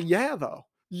 But yeah, though,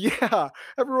 Yeah,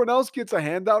 everyone else gets a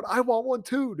handout. I want one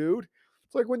too, dude.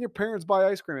 It's like when your parents buy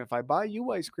ice cream. If I buy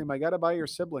you ice cream, I got to buy your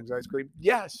siblings ice cream.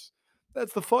 Yes,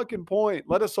 that's the fucking point.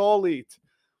 Let us all eat.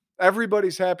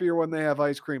 Everybody's happier when they have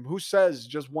ice cream. Who says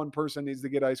just one person needs to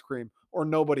get ice cream or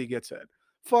nobody gets it?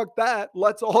 Fuck that.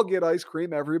 Let's all get ice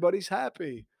cream. Everybody's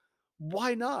happy.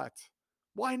 Why not?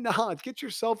 Why not? Get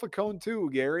yourself a cone too,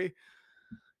 Gary.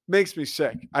 Makes me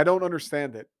sick. I don't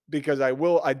understand it because I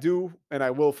do, and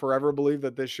I will forever believe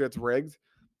that this shit's rigged.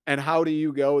 And how do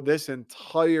you go this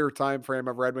entire time frame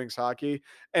of Red Wings hockey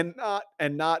and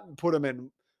not put them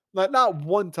in not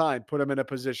one time put them in a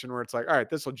position where it's like, all right,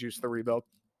 this will juice the rebuild.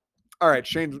 All right,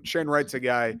 Shane Wright's a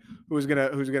guy who's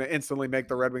gonna instantly make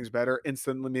the Red Wings better,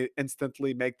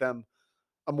 instantly make them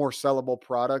a more sellable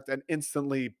product, and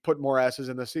instantly put more asses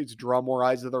in the seats, draw more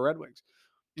eyes to the Red Wings.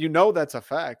 You know that's a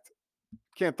fact.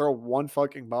 Can't throw one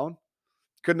fucking bone.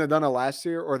 Couldn't have done it last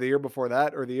year or the year before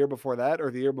that or the year before that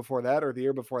or the year before that or the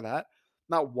year before that.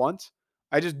 Not once.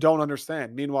 I just don't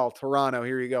understand. Meanwhile, Toronto,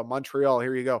 here you go. Montreal,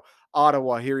 here you go.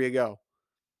 Ottawa, here you go.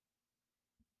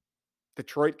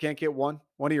 Detroit can't get one.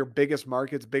 One of your biggest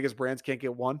markets, biggest brands can't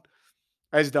get one.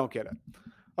 I just don't get it.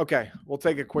 Okay, we'll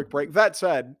take a quick break. That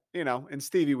said, in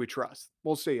Stevie we trust.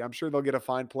 We'll see. I'm sure they'll get a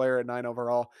fine player at 9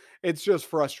 overall. It's just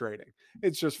frustrating.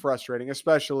 It's just frustrating,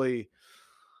 especially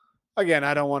again,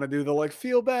 I don't want to do the like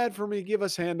feel bad for me, give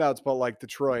us handouts, but like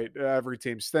Detroit, every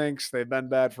team stinks. They've been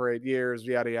bad for 8 years,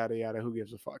 yada yada yada. Who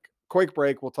gives a fuck? Quick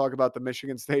break. We'll talk about the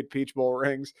Michigan State Peach Bowl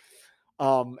rings.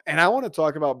 And I want to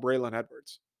talk about Braylon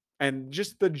Edwards and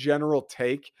just the general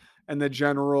take and the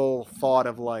general thought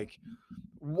of like,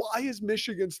 why is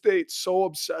Michigan State so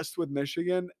obsessed with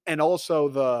Michigan? And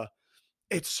also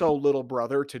it's so little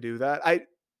brother to do that. I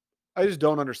just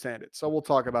don't understand it. So we'll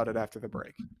talk about it after the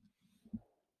break.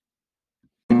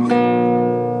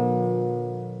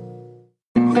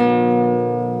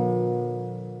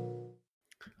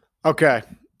 Okay.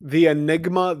 The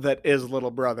enigma that is little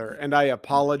brother. And I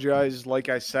apologize. Like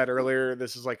I said earlier,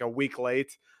 this is like a week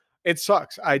late. It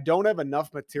sucks. I don't have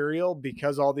enough material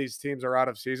because all these teams are out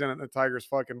of season and the Tigers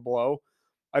fucking blow.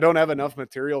 I don't have enough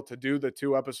material to do the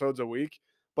 2 episodes a week.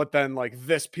 But then, like,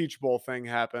 this Peach Bowl thing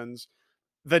happens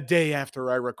the day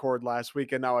after I record last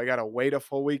week. And now I got to wait a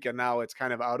full week. And now it's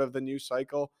kind of out of the news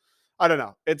cycle. I don't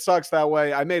know. It sucks that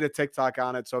way. I made a TikTok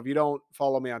on it. So if you don't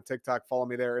follow me on TikTok, follow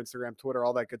me there, Instagram, Twitter,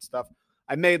 all that good stuff.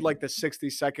 I made like the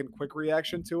 60-second quick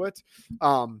reaction to it.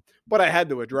 But I had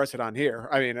to address it on here.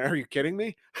 I mean, are you kidding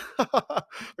me? Are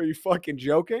you fucking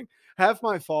joking? Half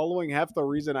my following, half the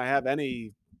reason I have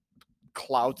any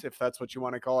clout, if that's what you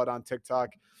want to call it, on TikTok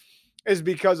is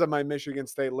because of my Michigan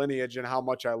State lineage and how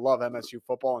much I love MSU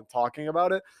football and talking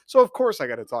about it. So, of course, I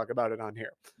got to talk about it on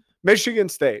here. Michigan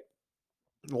State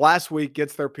last week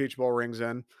gets their Peach Bowl rings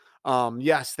in.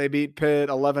 Yes, they beat Pitt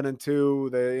 11-2.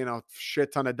 They,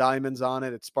 shit ton of diamonds on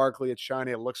it. It's sparkly, it's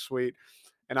shiny, it looks sweet.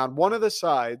 And on one of the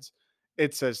sides,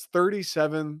 it says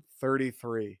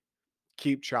 37-33.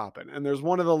 Keep chopping. And there's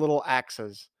one of the little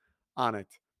axes on it.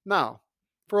 Now,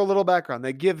 for a little background,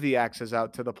 they give the axes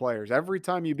out to the players. Every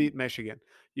time you beat Michigan,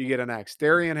 you get an axe.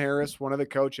 Darian Harris, one of the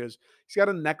coaches, he's got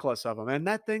a necklace of them. And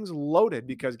that thing's loaded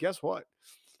because guess what?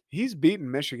 He's beaten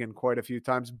Michigan quite a few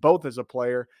times, both as a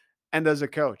player and as a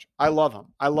coach. I love him.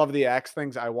 I love the axe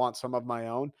things. I want some of my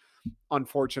own.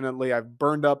 Unfortunately, I've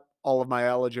burned up all of my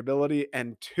eligibility.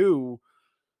 And two,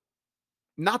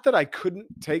 not that I couldn't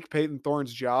take Peyton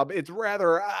Thorne's job. It's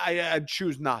rather I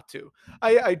choose not to.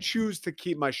 I choose to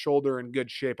keep my shoulder in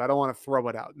good shape. I don't want to throw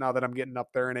it out now that I'm getting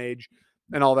up there in age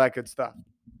and all that good stuff.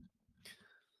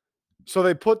 So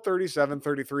they put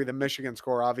 37-33, the Michigan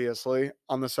score, obviously,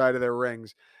 on the side of their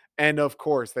rings. And of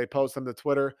course, they post them to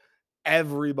Twitter.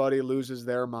 Everybody loses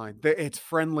their mind. It's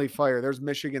friendly fire. There's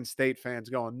Michigan State fans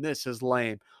going, this is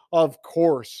lame. Of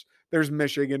course, there's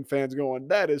Michigan fans going,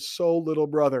 that is so little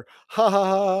brother. Ha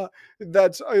ha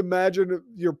ha. Imagine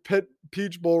your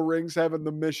Peach Bowl rings having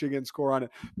the Michigan score on it.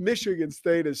 Michigan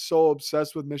State is so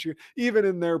obsessed with Michigan. Even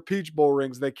in their Peach Bowl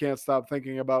rings, they can't stop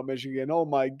thinking about Michigan. Oh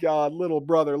my God, little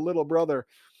brother, little brother.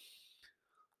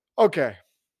 Okay.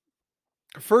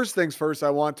 First things first, I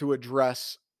want to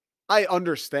address I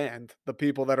understand the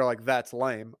people that are like, that's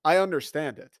lame. I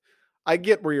understand it. I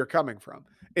get where you're coming from.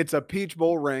 It's a Peach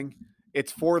Bowl ring.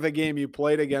 It's for the game you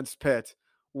played against Pitt.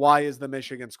 Why is the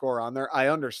Michigan score on there? I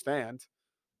understand.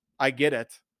 I get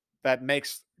it. That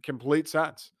makes complete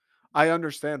sense. I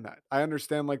understand that. I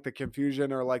understand like the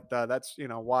confusion or like that's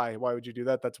why would you do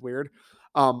that? That's weird.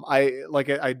 I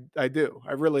do.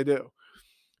 I really do.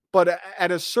 But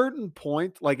at a certain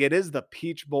point, like it is the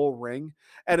Peach Bowl ring.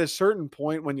 At a certain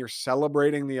point, when you're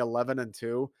celebrating the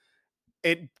 11-2,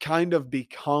 it kind of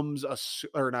becomes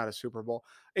or not a Super Bowl.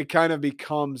 It kind of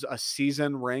becomes a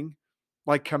season ring,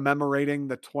 like commemorating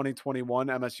the 2021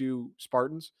 MSU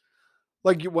Spartans.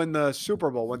 Like when the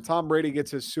Super Bowl, when Tom Brady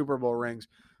gets his Super Bowl rings,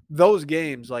 those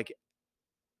games, like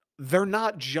they're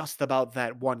not just about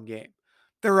that one game.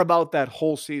 They're about that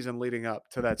whole season leading up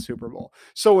to that Super Bowl.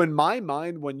 So in my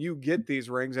mind, when you get these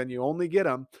rings and you only get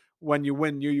them when you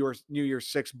win New Year's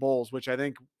Six bowls, which I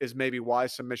think is maybe why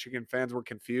some Michigan fans were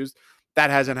confused. That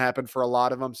hasn't happened for a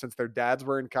lot of them since their dads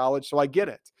were in college. So I get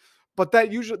it. But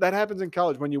that happens in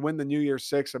college when you win the New Year's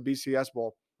Six, a BCS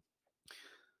bowl.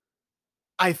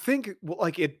 I think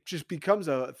like it just becomes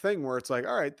a thing where it's like,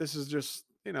 all right, this is just,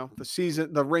 the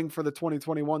season, the ring for the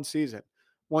 2021 season.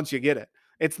 Once you get it,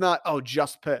 it's not, oh,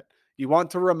 just Pitt. You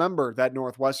want to remember that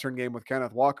Northwestern game with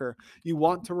Kenneth Walker. You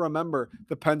want to remember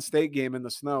the Penn State game in the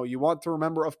snow. You want to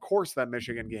remember, of course, that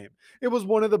Michigan game. It was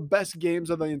one of the best games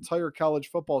of the entire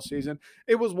college football season.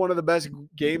 It was one of the best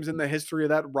games in the history of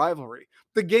that rivalry.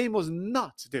 The game was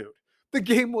nuts, dude. The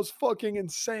game was fucking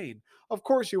insane. Of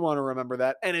course, you want to remember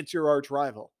that, and it's your arch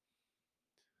rival.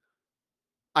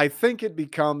 I think it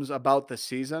becomes about the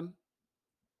season.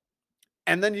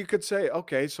 And then you could say,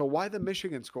 okay, so why the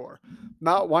Michigan score?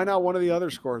 Why not one of the other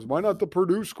scores? Why not the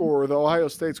Purdue score or the Ohio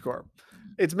State score?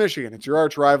 It's Michigan. It's your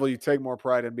arch rival. You take more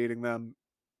pride in beating them,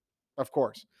 of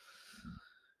course.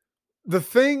 The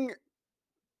thing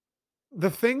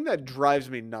that drives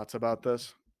me nuts about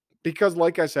this, because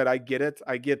like I said, I get it.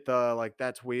 I get the like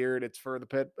that's weird. It's for the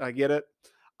Pit. I get it.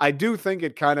 I do think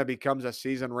it kind of becomes a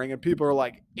season ring, and people are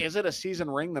like, "Is it a season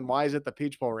ring? Then why is it the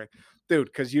Peach Bowl ring, dude?"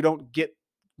 Because you don't get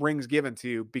rings given to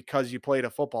you because you played a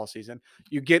football season.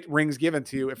 You get rings given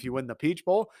to you if you win the Peach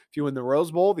Bowl, if you win the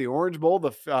Rose Bowl, the Orange Bowl,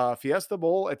 the Fiesta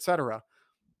Bowl, etc.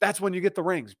 That's when you get the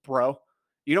rings, bro.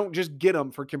 You don't just get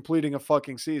them for completing a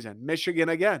fucking season. Michigan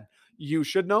again. You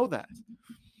should know that.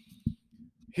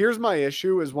 Here's my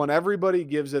issue is when everybody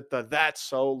gives it the that's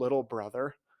so little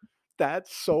brother.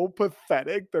 That's so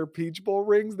pathetic. Their Peach Bowl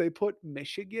rings, they put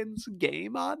Michigan's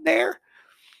game on there.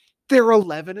 Their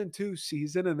 11-2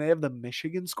 season and they have the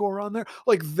Michigan score on there.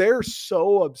 Like they're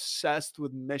so obsessed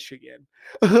with Michigan.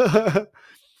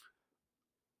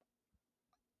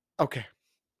 Okay.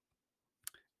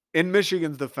 In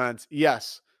Michigan's defense,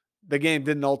 yes, the game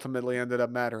didn't ultimately ended up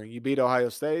mattering. You beat Ohio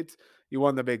State, you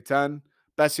won the Big Ten,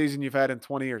 best season you've had in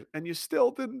 20 years, and you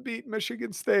still didn't beat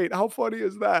Michigan State. How funny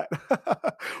is that?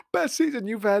 Best season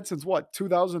you've had since what,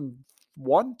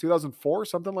 2001, 2004,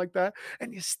 something like that,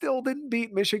 and you still didn't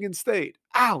beat Michigan State.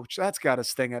 Ouch, that's got to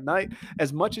sting at night.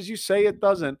 As much as you say it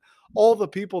doesn't, all the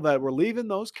people that were leaving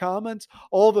those comments,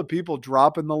 all the people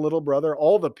dropping the little brother,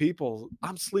 all the people,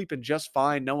 I'm sleeping just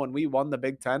fine knowing we won the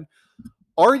Big Ten.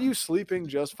 Are you sleeping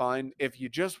just fine if you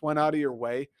just went out of your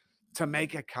way to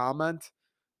make a comment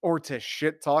or to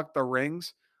shit talk the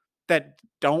rings that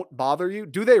don't bother you?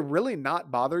 Do they really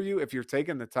not bother you if you're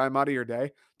taking the time out of your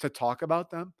day to talk about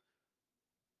them?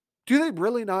 Do they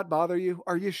really not bother you?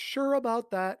 Are you sure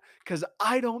about that? Because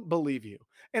I don't believe you.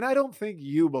 And I don't think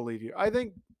you believe you. I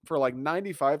think for like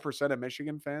 95% of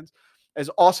Michigan fans,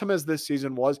 as awesome as this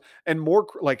season was, and more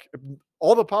like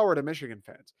all the power to Michigan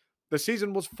fans, the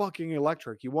season was fucking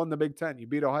electric. You won the Big Ten, you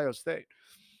beat Ohio State.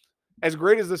 As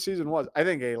great as the season was, I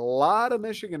think a lot of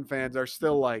Michigan fans are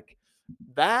still like,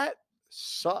 that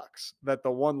sucks that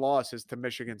the one loss is to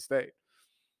Michigan State.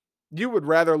 You would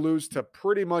rather lose to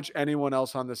pretty much anyone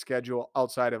else on the schedule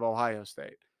outside of Ohio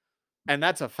State. And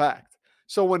that's a fact.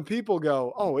 So when people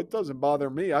go, "Oh, it doesn't bother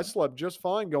me. I slept just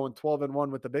fine going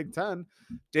 12-1 with the Big 10."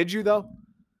 Did you though?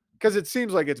 Cuz it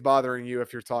seems like it's bothering you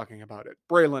if you're talking about it.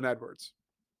 Braylon Edwards.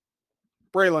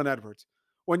 Braylon Edwards.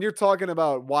 When you're talking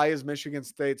about why is Michigan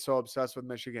State so obsessed with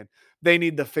Michigan? They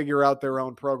need to figure out their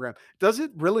own program. Does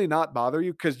it really not bother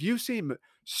you? Because you seem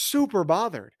super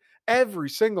bothered. Every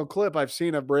single clip I've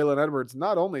seen of Braylon Edwards,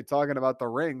 not only talking about the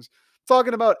rings,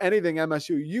 talking about anything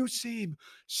MSU, you seem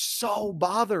so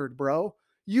bothered, bro.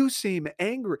 You seem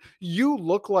angry. You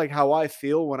look like how I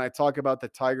feel when I talk about the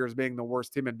Tigers being the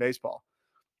worst team in baseball.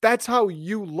 That's how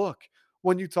you look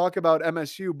when you talk about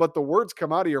MSU, but the words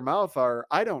come out of your mouth are,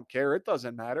 I don't care. It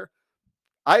doesn't matter.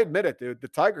 I admit it, dude. The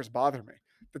Tigers bother me.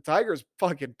 The Tigers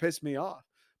fucking piss me off.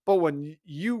 But when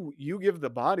you give the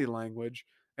body language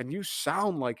and you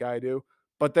sound like I do,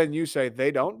 but then you say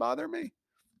they don't bother me,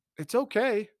 it's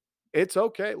okay. It's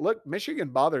okay. Look, Michigan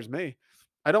bothers me.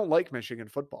 I don't like Michigan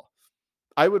football.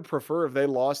 I would prefer if they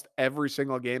lost every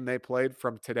single game they played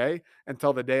from today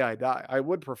until the day I die. I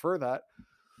would prefer that.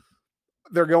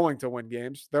 They're going to win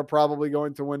games. They're probably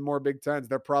going to win more Big Tens.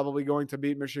 They're probably going to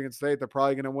beat Michigan State. They're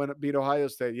probably going to beat Ohio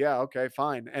State. Yeah, okay,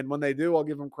 fine. And when they do, I'll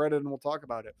give them credit and we'll talk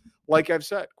about it. Like I've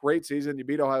said, great season. You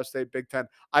beat Ohio State, Big Ten.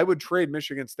 I would trade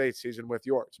Michigan State season with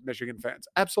yours, Michigan fans.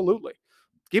 Absolutely.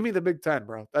 Give me the Big Ten,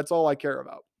 bro. That's all I care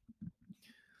about.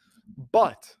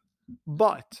 But,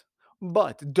 but,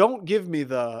 don't give me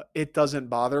the it doesn't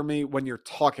bother me when you're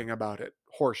talking about it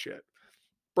horseshit.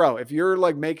 Bro, if you're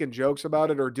like making jokes about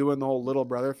it or doing the whole little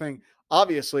brother thing,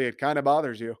 obviously it kind of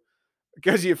bothers you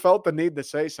because you felt the need to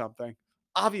say something.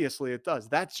 Obviously it does.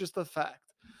 That's just a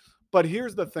fact. But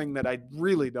here's the thing that I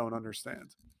really don't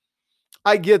understand.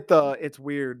 I get it's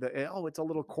weird. It's a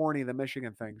little corny, the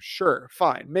Michigan thing. Sure,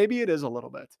 fine. Maybe it is a little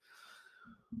bit.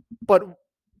 But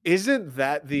isn't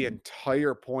that the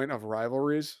entire point of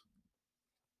rivalries?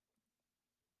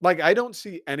 Like, I don't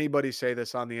see anybody say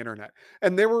this on the internet.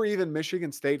 And there were even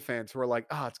Michigan State fans who were like,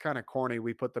 it's kind of corny.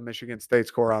 We put the Michigan State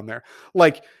score on there.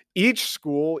 Like, each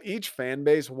school, each fan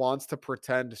base wants to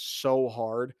pretend so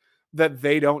hard that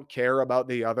they don't care about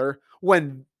the other,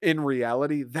 when in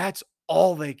reality, that's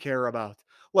all they care about.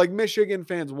 Like, Michigan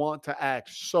fans want to act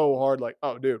so hard, like,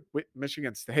 oh, dude,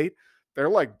 Michigan State, they're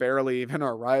like barely even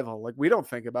our rival. Like, we don't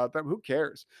think about them. Who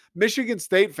cares? Michigan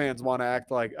State fans want to act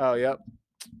like, oh, yep,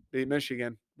 beat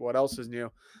Michigan. What else is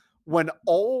new? When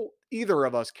all either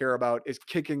of us care about is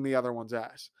kicking the other one's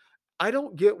ass. I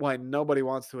don't get why nobody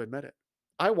wants to admit it.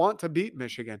 I want to beat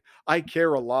Michigan. I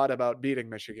care a lot about beating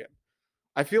Michigan.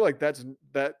 I feel like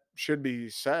that should be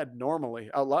said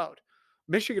normally out loud.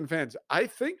 Michigan fans, I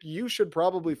think you should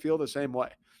probably feel the same way.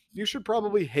 You should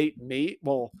probably hate me.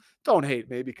 Well, don't hate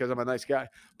me because I'm a nice guy,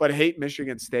 but hate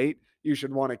Michigan State. You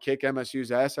should want to kick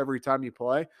MSU's ass every time you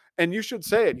play. And you should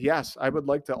say it. Yes, I would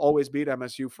like to always beat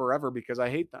MSU forever because I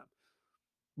hate them.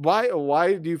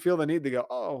 Why do you feel the need to go,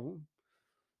 oh,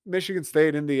 Michigan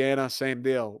State, Indiana, same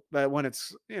deal? That when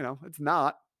it's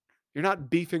not. You're not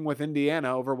beefing with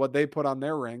Indiana over what they put on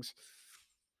their rings.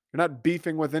 You're not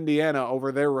beefing with Indiana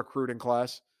over their recruiting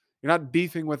class. You're not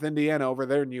beefing with Indiana over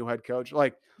their new head coach.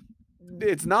 Like,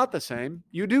 it's not the same.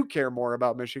 You do care more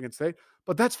about Michigan State,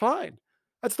 but that's fine.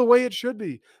 That's the way it should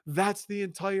be. That's the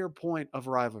entire point of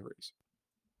rivalries.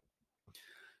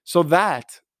 So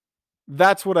that's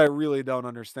what I really don't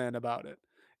understand about it.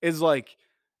 Is like,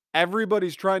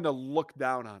 everybody's trying to look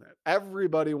down on it.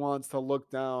 Everybody wants to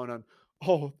look down on,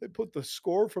 oh, they put the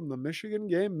score from the Michigan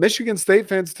game. Michigan State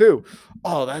fans too.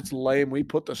 Oh, that's lame. We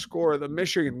put the score of the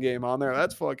Michigan game on there.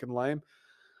 That's fucking lame.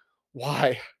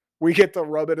 Why? We get to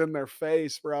rub it in their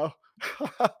face, bro.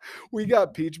 We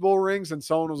got Peach Bowl rings, and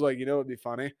someone was like, it'd be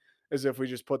funny is if we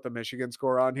just put the Michigan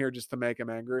score on here just to make them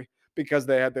angry because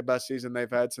they had the best season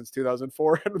they've had since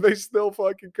 2004 and they still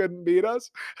fucking couldn't beat us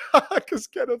because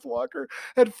Kenneth Walker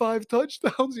had 5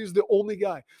 touchdowns. He was the only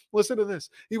guy. Listen to this.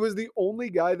 He was the only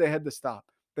guy they had to stop.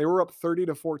 They were up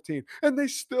 30-14 and they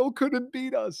still couldn't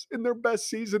beat us in their best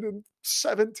season in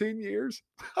 17 years.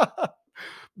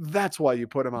 That's why you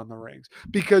put them on the rings,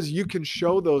 because you can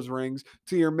show those rings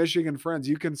to your Michigan friends.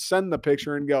 You can send the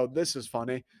picture and go, this is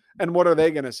funny. And what are they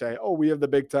going to say? Oh, we have the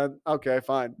Big Ten. Okay,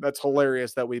 fine. That's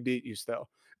hilarious that we beat you still.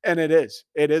 And it is.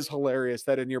 It is hilarious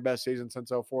that in your best season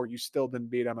since 04, you still didn't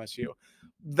beat MSU.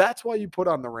 That's why you put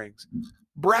on the rings.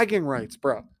 Bragging rights,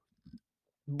 bro.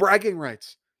 Bragging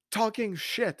rights. Talking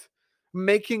shit.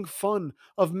 Making fun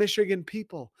of Michigan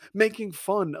people, making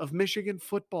fun of Michigan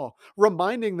football,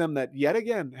 reminding them that yet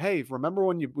again, hey, remember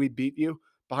when we beat you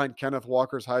behind Kenneth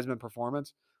Walker's Heisman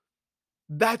performance?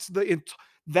 That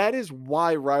is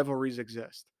why rivalries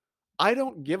exist. I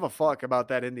don't give a fuck about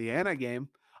that Indiana game.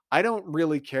 I don't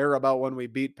really care about when we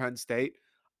beat Penn State.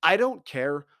 I don't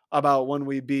care about when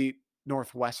we beat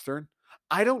Northwestern.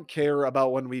 I don't care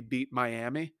about when we beat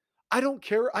Miami. I don't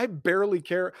care. I barely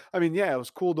care. I mean, yeah, it was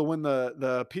cool to win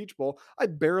the Peach Bowl. I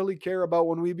barely care about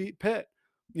when we beat Pitt.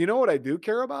 You know what I do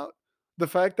care about? The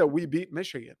fact that we beat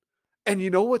Michigan. And you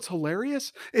know what's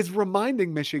hilarious? Is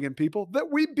reminding Michigan people that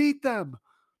we beat them.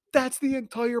 That's the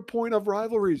entire point of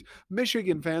rivalries.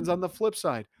 Michigan fans on the flip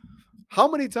side. How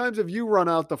many times have you run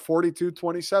out the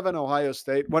 42-27 Ohio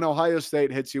State when Ohio State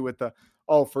hits you with the,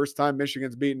 first time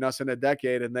Michigan's beaten us in a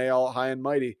decade and they all high and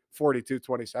mighty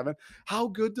 42-27? How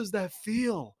good does that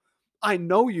feel? I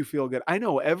know you feel good. I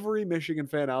know every Michigan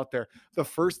fan out there, the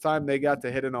first time they got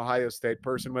to hit an Ohio State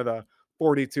person with a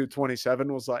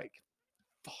 42-27 was like,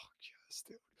 fuck yes,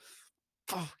 dude.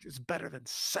 Fuck, it's better than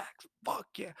sex. Fuck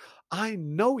yeah. I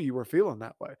know you were feeling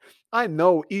that way. I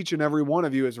know each and every one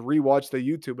of you has rewatched the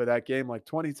YouTube of that game like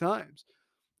 20 times.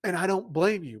 And I don't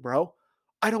blame you, bro.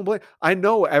 I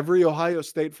know every Ohio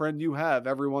State friend you have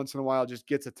every once in a while just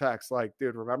gets a text like,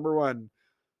 dude, remember when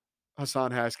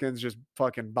Hassan Haskins just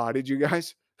fucking bodied you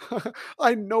guys.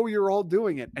 I know you're all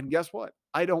doing it. And guess what?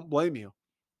 I don't blame you.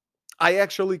 I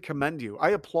actually commend you.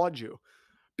 I applaud you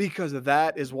because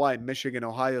that is why Michigan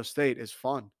Ohio State is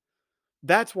fun.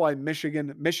 That's why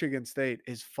Michigan State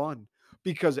is fun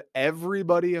because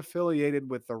everybody affiliated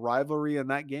with the rivalry in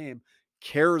that game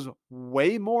cares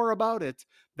way more about it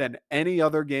than any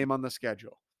other game on the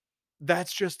schedule.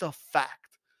 That's just a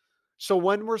fact. So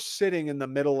when we're sitting in the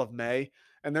middle of May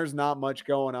and there's not much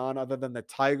going on other than the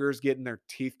Tigers getting their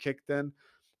teeth kicked in,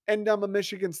 and I'm a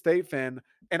Michigan State fan,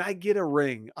 and I get a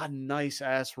ring, a nice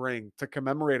ass ring to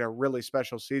commemorate a really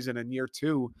special season in year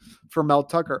 2 for Mel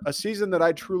Tucker, a season that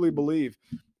I truly believe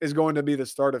is going to be the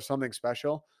start of something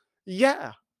special.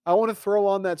 Yeah, I want to throw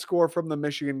on that score from the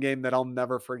Michigan game that I'll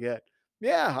never forget.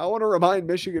 Yeah, I want to remind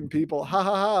Michigan people, ha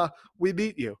ha ha, we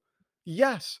beat you.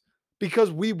 Yes,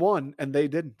 because we won and they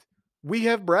didn't. We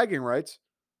have bragging rights.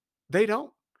 They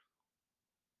don't.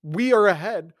 We are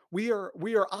ahead. We are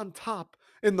on top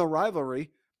in the rivalry.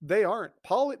 They aren't.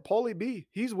 Paulie B,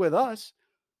 he's with us,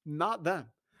 not them.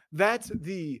 That's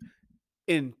the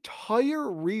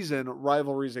entire reason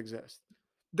rivalries exist.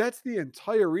 That's the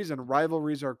entire reason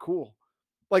rivalries are cool.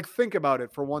 Like, think about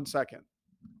it for 1 second.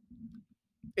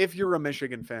 If you're a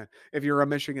Michigan fan, if you're a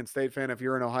Michigan State fan, if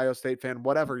you're an Ohio State fan,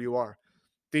 whatever you are,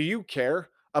 do you care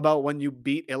about when you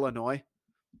beat Illinois?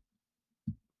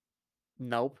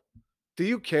 Nope. Do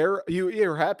you care?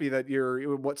 You're happy that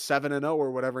you're what 7-0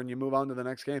 or whatever, and you move on to the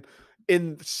next game.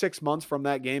 In 6 months from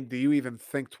that game, do you even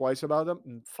think twice about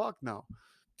them? Fuck no.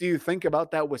 Do you think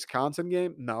about that Wisconsin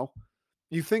game? No.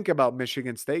 You think about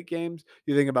Michigan State games.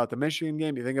 You think about the Michigan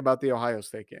game. You think about the Ohio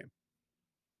State game.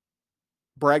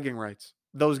 Bragging rights.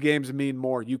 Those games mean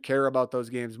more. You care about those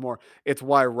games more. It's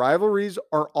why rivalries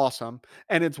are awesome,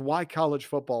 and it's why college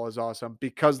football is awesome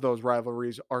because those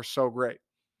rivalries are so great.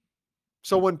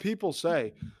 So when people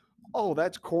say, oh,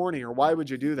 that's corny, or why would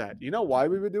you do that? You know why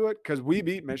we would do it? Because we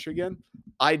beat Michigan.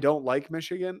 I don't like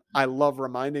Michigan. I love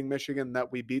reminding Michigan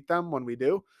that we beat them when we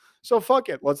do. So fuck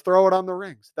it. Let's throw it on the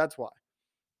rings. That's why.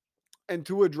 And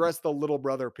to address the little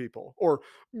brother people or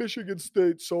Michigan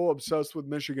State so obsessed with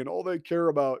Michigan, all they care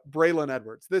about Braylon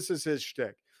Edwards. This is his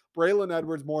shtick. Braylon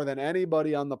Edwards, more than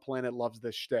anybody on the planet, loves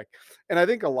this shtick. And I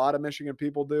think a lot of Michigan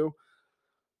people do.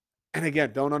 And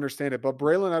again, don't understand it, but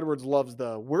Braylon Edwards loves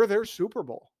we're their Super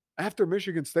Bowl. After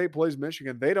Michigan State plays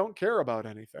Michigan, they don't care about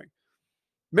anything.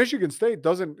 Michigan State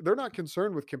they're not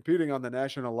concerned with competing on the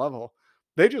national level.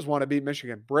 They just want to beat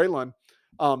Michigan. Braylon,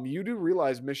 you do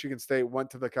realize Michigan State went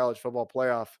to the college football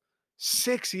playoff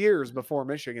 6 years before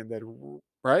Michigan did,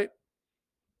 right?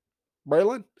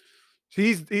 Braylon?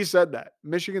 He said that.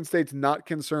 Michigan State's not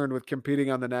concerned with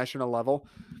competing on the national level.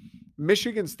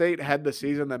 Michigan State had the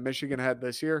season that Michigan had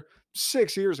this year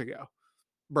 6 years ago,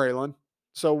 Braylon.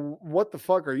 So what the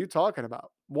fuck are you talking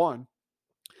about? One.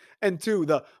 And two,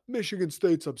 the Michigan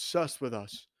State's obsessed with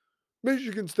us.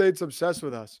 Michigan State's obsessed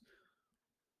with us.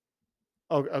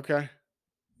 Oh, okay.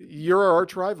 You're our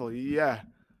arch rival. Yeah.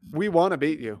 We want to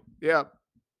beat you. Yeah.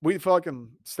 We fucking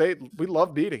we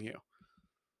love beating you.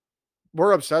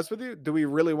 We're obsessed with you. Do we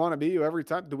really want to beat you every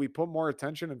time? Do we put more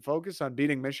attention and focus on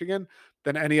beating Michigan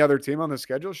than any other team on the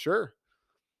schedule? Sure.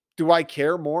 Do I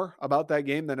care more about that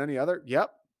game than any other?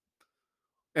 Yep.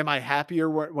 Am I happier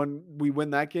when we win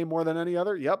that game more than any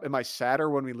other? Yep. Am I sadder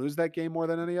when we lose that game more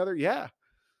than any other? Yeah.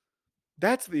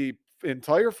 That's the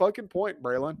entire fucking point,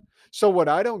 Braylon. So what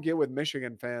I don't get with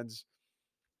Michigan fans,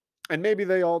 and maybe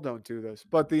they all don't do this,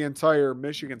 but the entire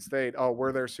Michigan State, oh,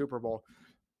 we're their Super Bowl.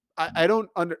 I don't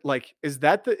is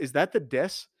that the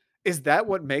diss? Is that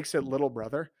what makes it little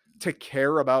brother to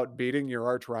care about beating your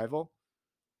arch rival?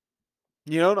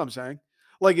 You know what I'm saying?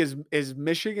 Like is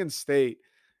Michigan State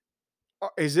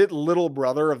is it little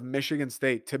brother of Michigan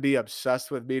State to be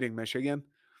obsessed with beating Michigan?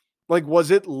 Like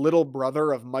was it little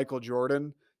brother of Michael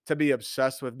Jordan to be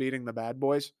obsessed with beating the bad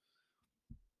boys?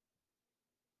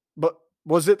 But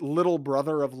was it little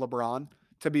brother of LeBron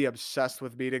to be obsessed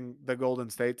with beating the Golden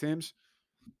State teams?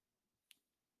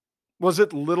 Was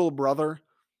it little brother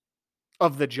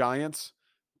of the Giants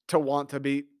to want to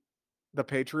beat the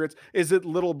Patriots? Is it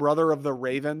little brother of the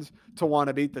Ravens to want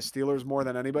to beat the Steelers more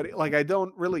than anybody? Like, I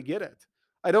don't really get it.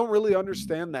 I don't really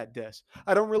understand that diss.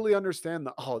 I don't really understand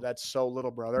that's so little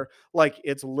brother. Like,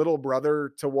 it's little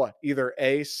brother to what? Either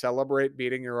A, celebrate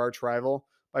beating your arch rival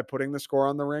by putting the score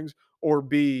on the rings, or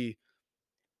B,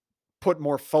 put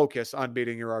more focus on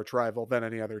beating your arch rival than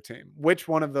any other team. Which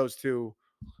one of those two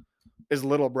is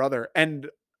little brother? And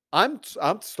I'm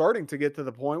starting to get to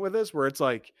the point with this where it's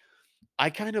like I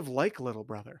kind of like little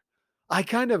brother. I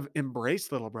kind of embrace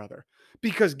little brother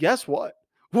because guess what?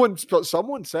 When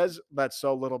someone says that's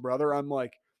so, little brother, I'm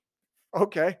like,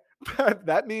 okay,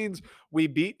 that means we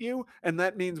beat you, and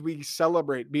that means we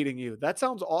celebrate beating you. That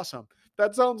sounds awesome.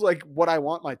 That sounds like what I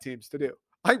want my teams to do.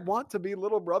 I want to be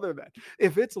little brother then.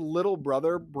 If it's little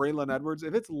brother Braylon Edwards,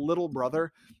 if it's little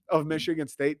brother of Michigan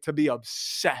State to be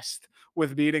obsessed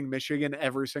with beating Michigan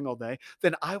every single day,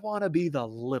 then I want to be the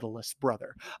littlest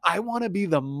brother. I want to be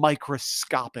the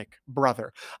microscopic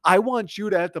brother. I want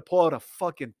you to have to pull out a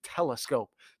fucking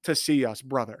telescope to see us,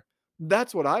 brother.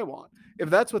 That's what I want. If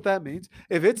that's what that means,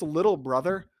 if it's little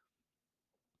brother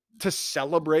to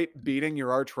celebrate beating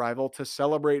your arch rival, to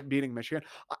celebrate beating Michigan,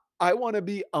 I want to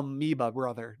be amoeba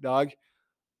brother, dog.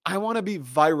 I want to be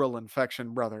viral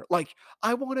infection brother. Like,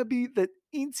 I want to be the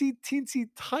eensy teensy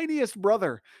tiniest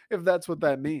brother, if that's what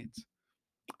that means.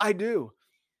 I do.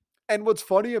 And what's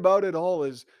funny about it all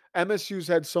is MSU's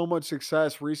had so much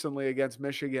success recently against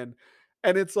Michigan.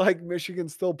 And it's like Michigan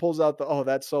still pulls out oh,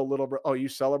 that's so little. Oh, you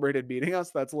celebrated beating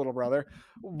us? That's little brother.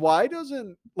 Why does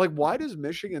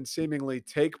Michigan seemingly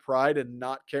take pride in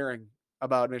not caring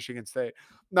about Michigan State?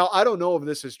 Now, I don't know if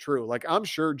this is true. Like, I'm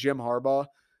sure Jim Harbaugh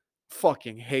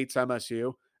fucking hates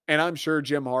MSU. And I'm sure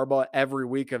Jim Harbaugh every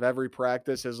week of every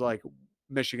practice is like,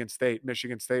 Michigan State,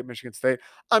 Michigan State, Michigan State.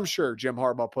 I'm sure Jim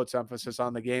Harbaugh puts emphasis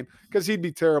on the game because he'd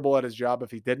be terrible at his job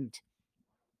if he didn't.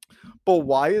 But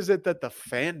why is it that the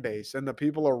fan base and the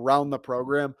people around the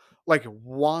program like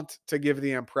want to give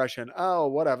the impression, oh,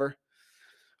 whatever.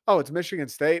 Oh, it's Michigan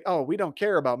State. Oh, we don't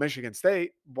care about Michigan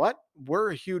State. What?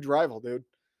 We're a huge rival, dude.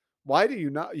 Why do you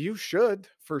not? You should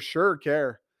for sure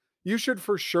care. You should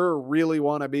for sure really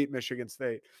want to beat Michigan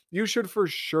State. You should for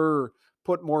sure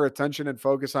put more attention and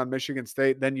focus on Michigan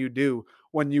State than you do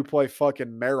when you play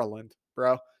fucking Maryland,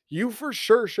 bro. You for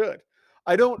sure should.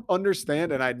 I don't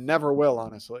understand, and I never will,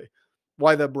 honestly,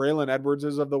 why the Braylon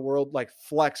Edwardses of the world like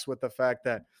flex with the fact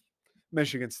that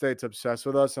Michigan State's obsessed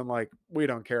with us and like we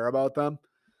don't care about them.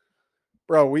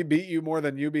 Bro, we beat you more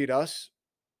than you beat us.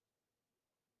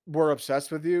 We're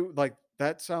obsessed with you. Like,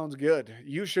 that sounds good.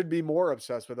 You should be more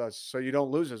obsessed with us so you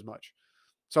don't lose as much.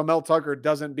 So Mel Tucker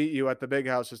doesn't beat you at the big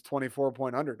house as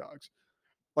 24-point underdogs.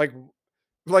 Like,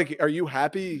 are you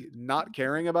happy not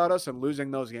caring about us and losing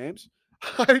those games?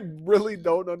 I really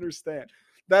don't understand.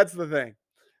 That's the thing.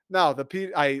 Now,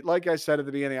 like I said at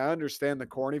the beginning, I understand the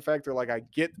corny factor. Like, I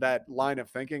get that line of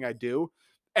thinking. I do.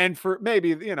 And for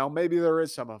maybe there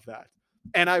is some of that.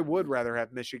 And I would rather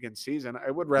have Michigan season. I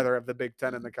would rather have the Big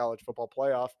Ten in the college football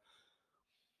playoff.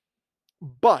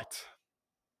 But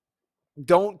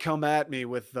don't come at me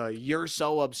with the you're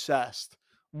so obsessed.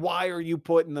 Why are you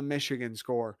putting the Michigan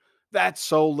score? That's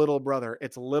so little brother.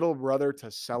 It's little brother to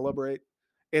celebrate.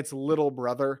 It's little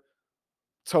brother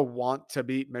to want to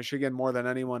beat Michigan more than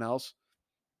anyone else.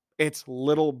 It's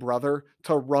little brother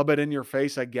to rub it in your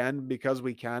face again because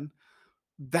we can.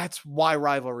 That's why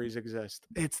rivalries exist.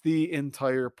 It's the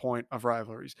entire point of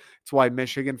rivalries. It's why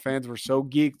Michigan fans were so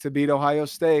geeked to beat Ohio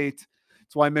State.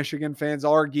 It's why Michigan fans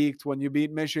are geeked when you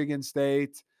beat Michigan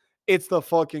State. It's the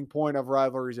fucking point of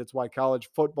rivalries. It's why college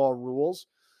football rules.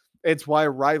 It's why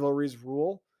rivalries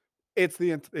rule. It's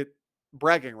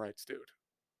bragging rights, dude.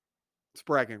 It's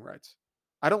bragging rights.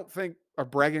 I don't think are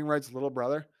bragging rights little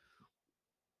brother.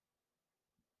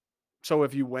 So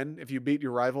if you win, if you beat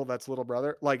your rival, that's little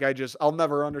brother. Like, I'll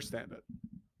never understand it.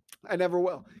 I never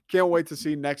will. Can't wait to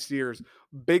see next year's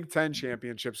Big Ten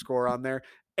championship score on there,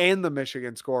 and the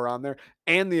Michigan score on there,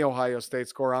 and the Ohio State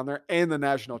score on there, and the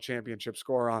national championship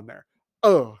score on there.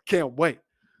 Oh, can't wait.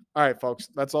 All right, folks,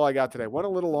 that's all I got today. Went a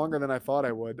little longer than I thought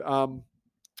I would.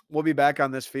 We'll be back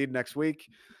on this feed next week.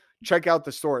 Check out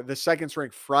the store. The Second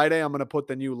String Friday, I'm going to put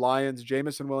the new Lions,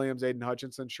 Jamison Williams, Aiden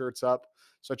Hutchinson shirts up.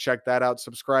 So check that out.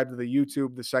 Subscribe to the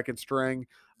YouTube, The Second String,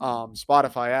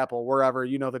 Spotify, Apple, wherever.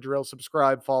 You know the drill.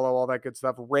 Subscribe, follow, all that good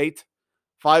stuff. Rate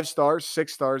 5 stars,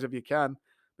 6 stars if you can.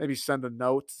 Maybe send a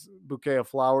note, bouquet of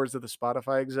flowers to the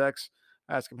Spotify execs.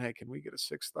 Ask them, hey, can we get a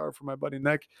 6-star for my buddy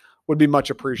Nick? Would be much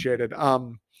appreciated.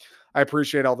 I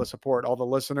appreciate all the support, all the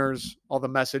listeners, all the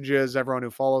messages, everyone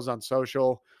who follows on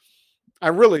social.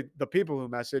 The people who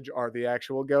message are the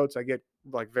actual goats. I get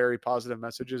like very positive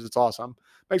messages. It's awesome.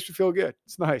 Makes me feel good.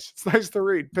 It's nice. It's nice to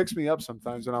read. Picks me up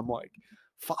sometimes and I'm like,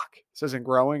 fuck, this isn't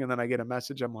growing. And then I get a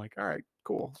message. I'm like, all right,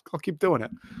 cool. I'll keep doing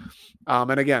it.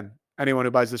 And again, anyone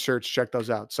who buys the shirts, check those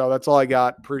out. So that's all I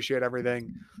got. Appreciate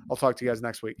everything. I'll talk to you guys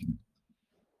next week.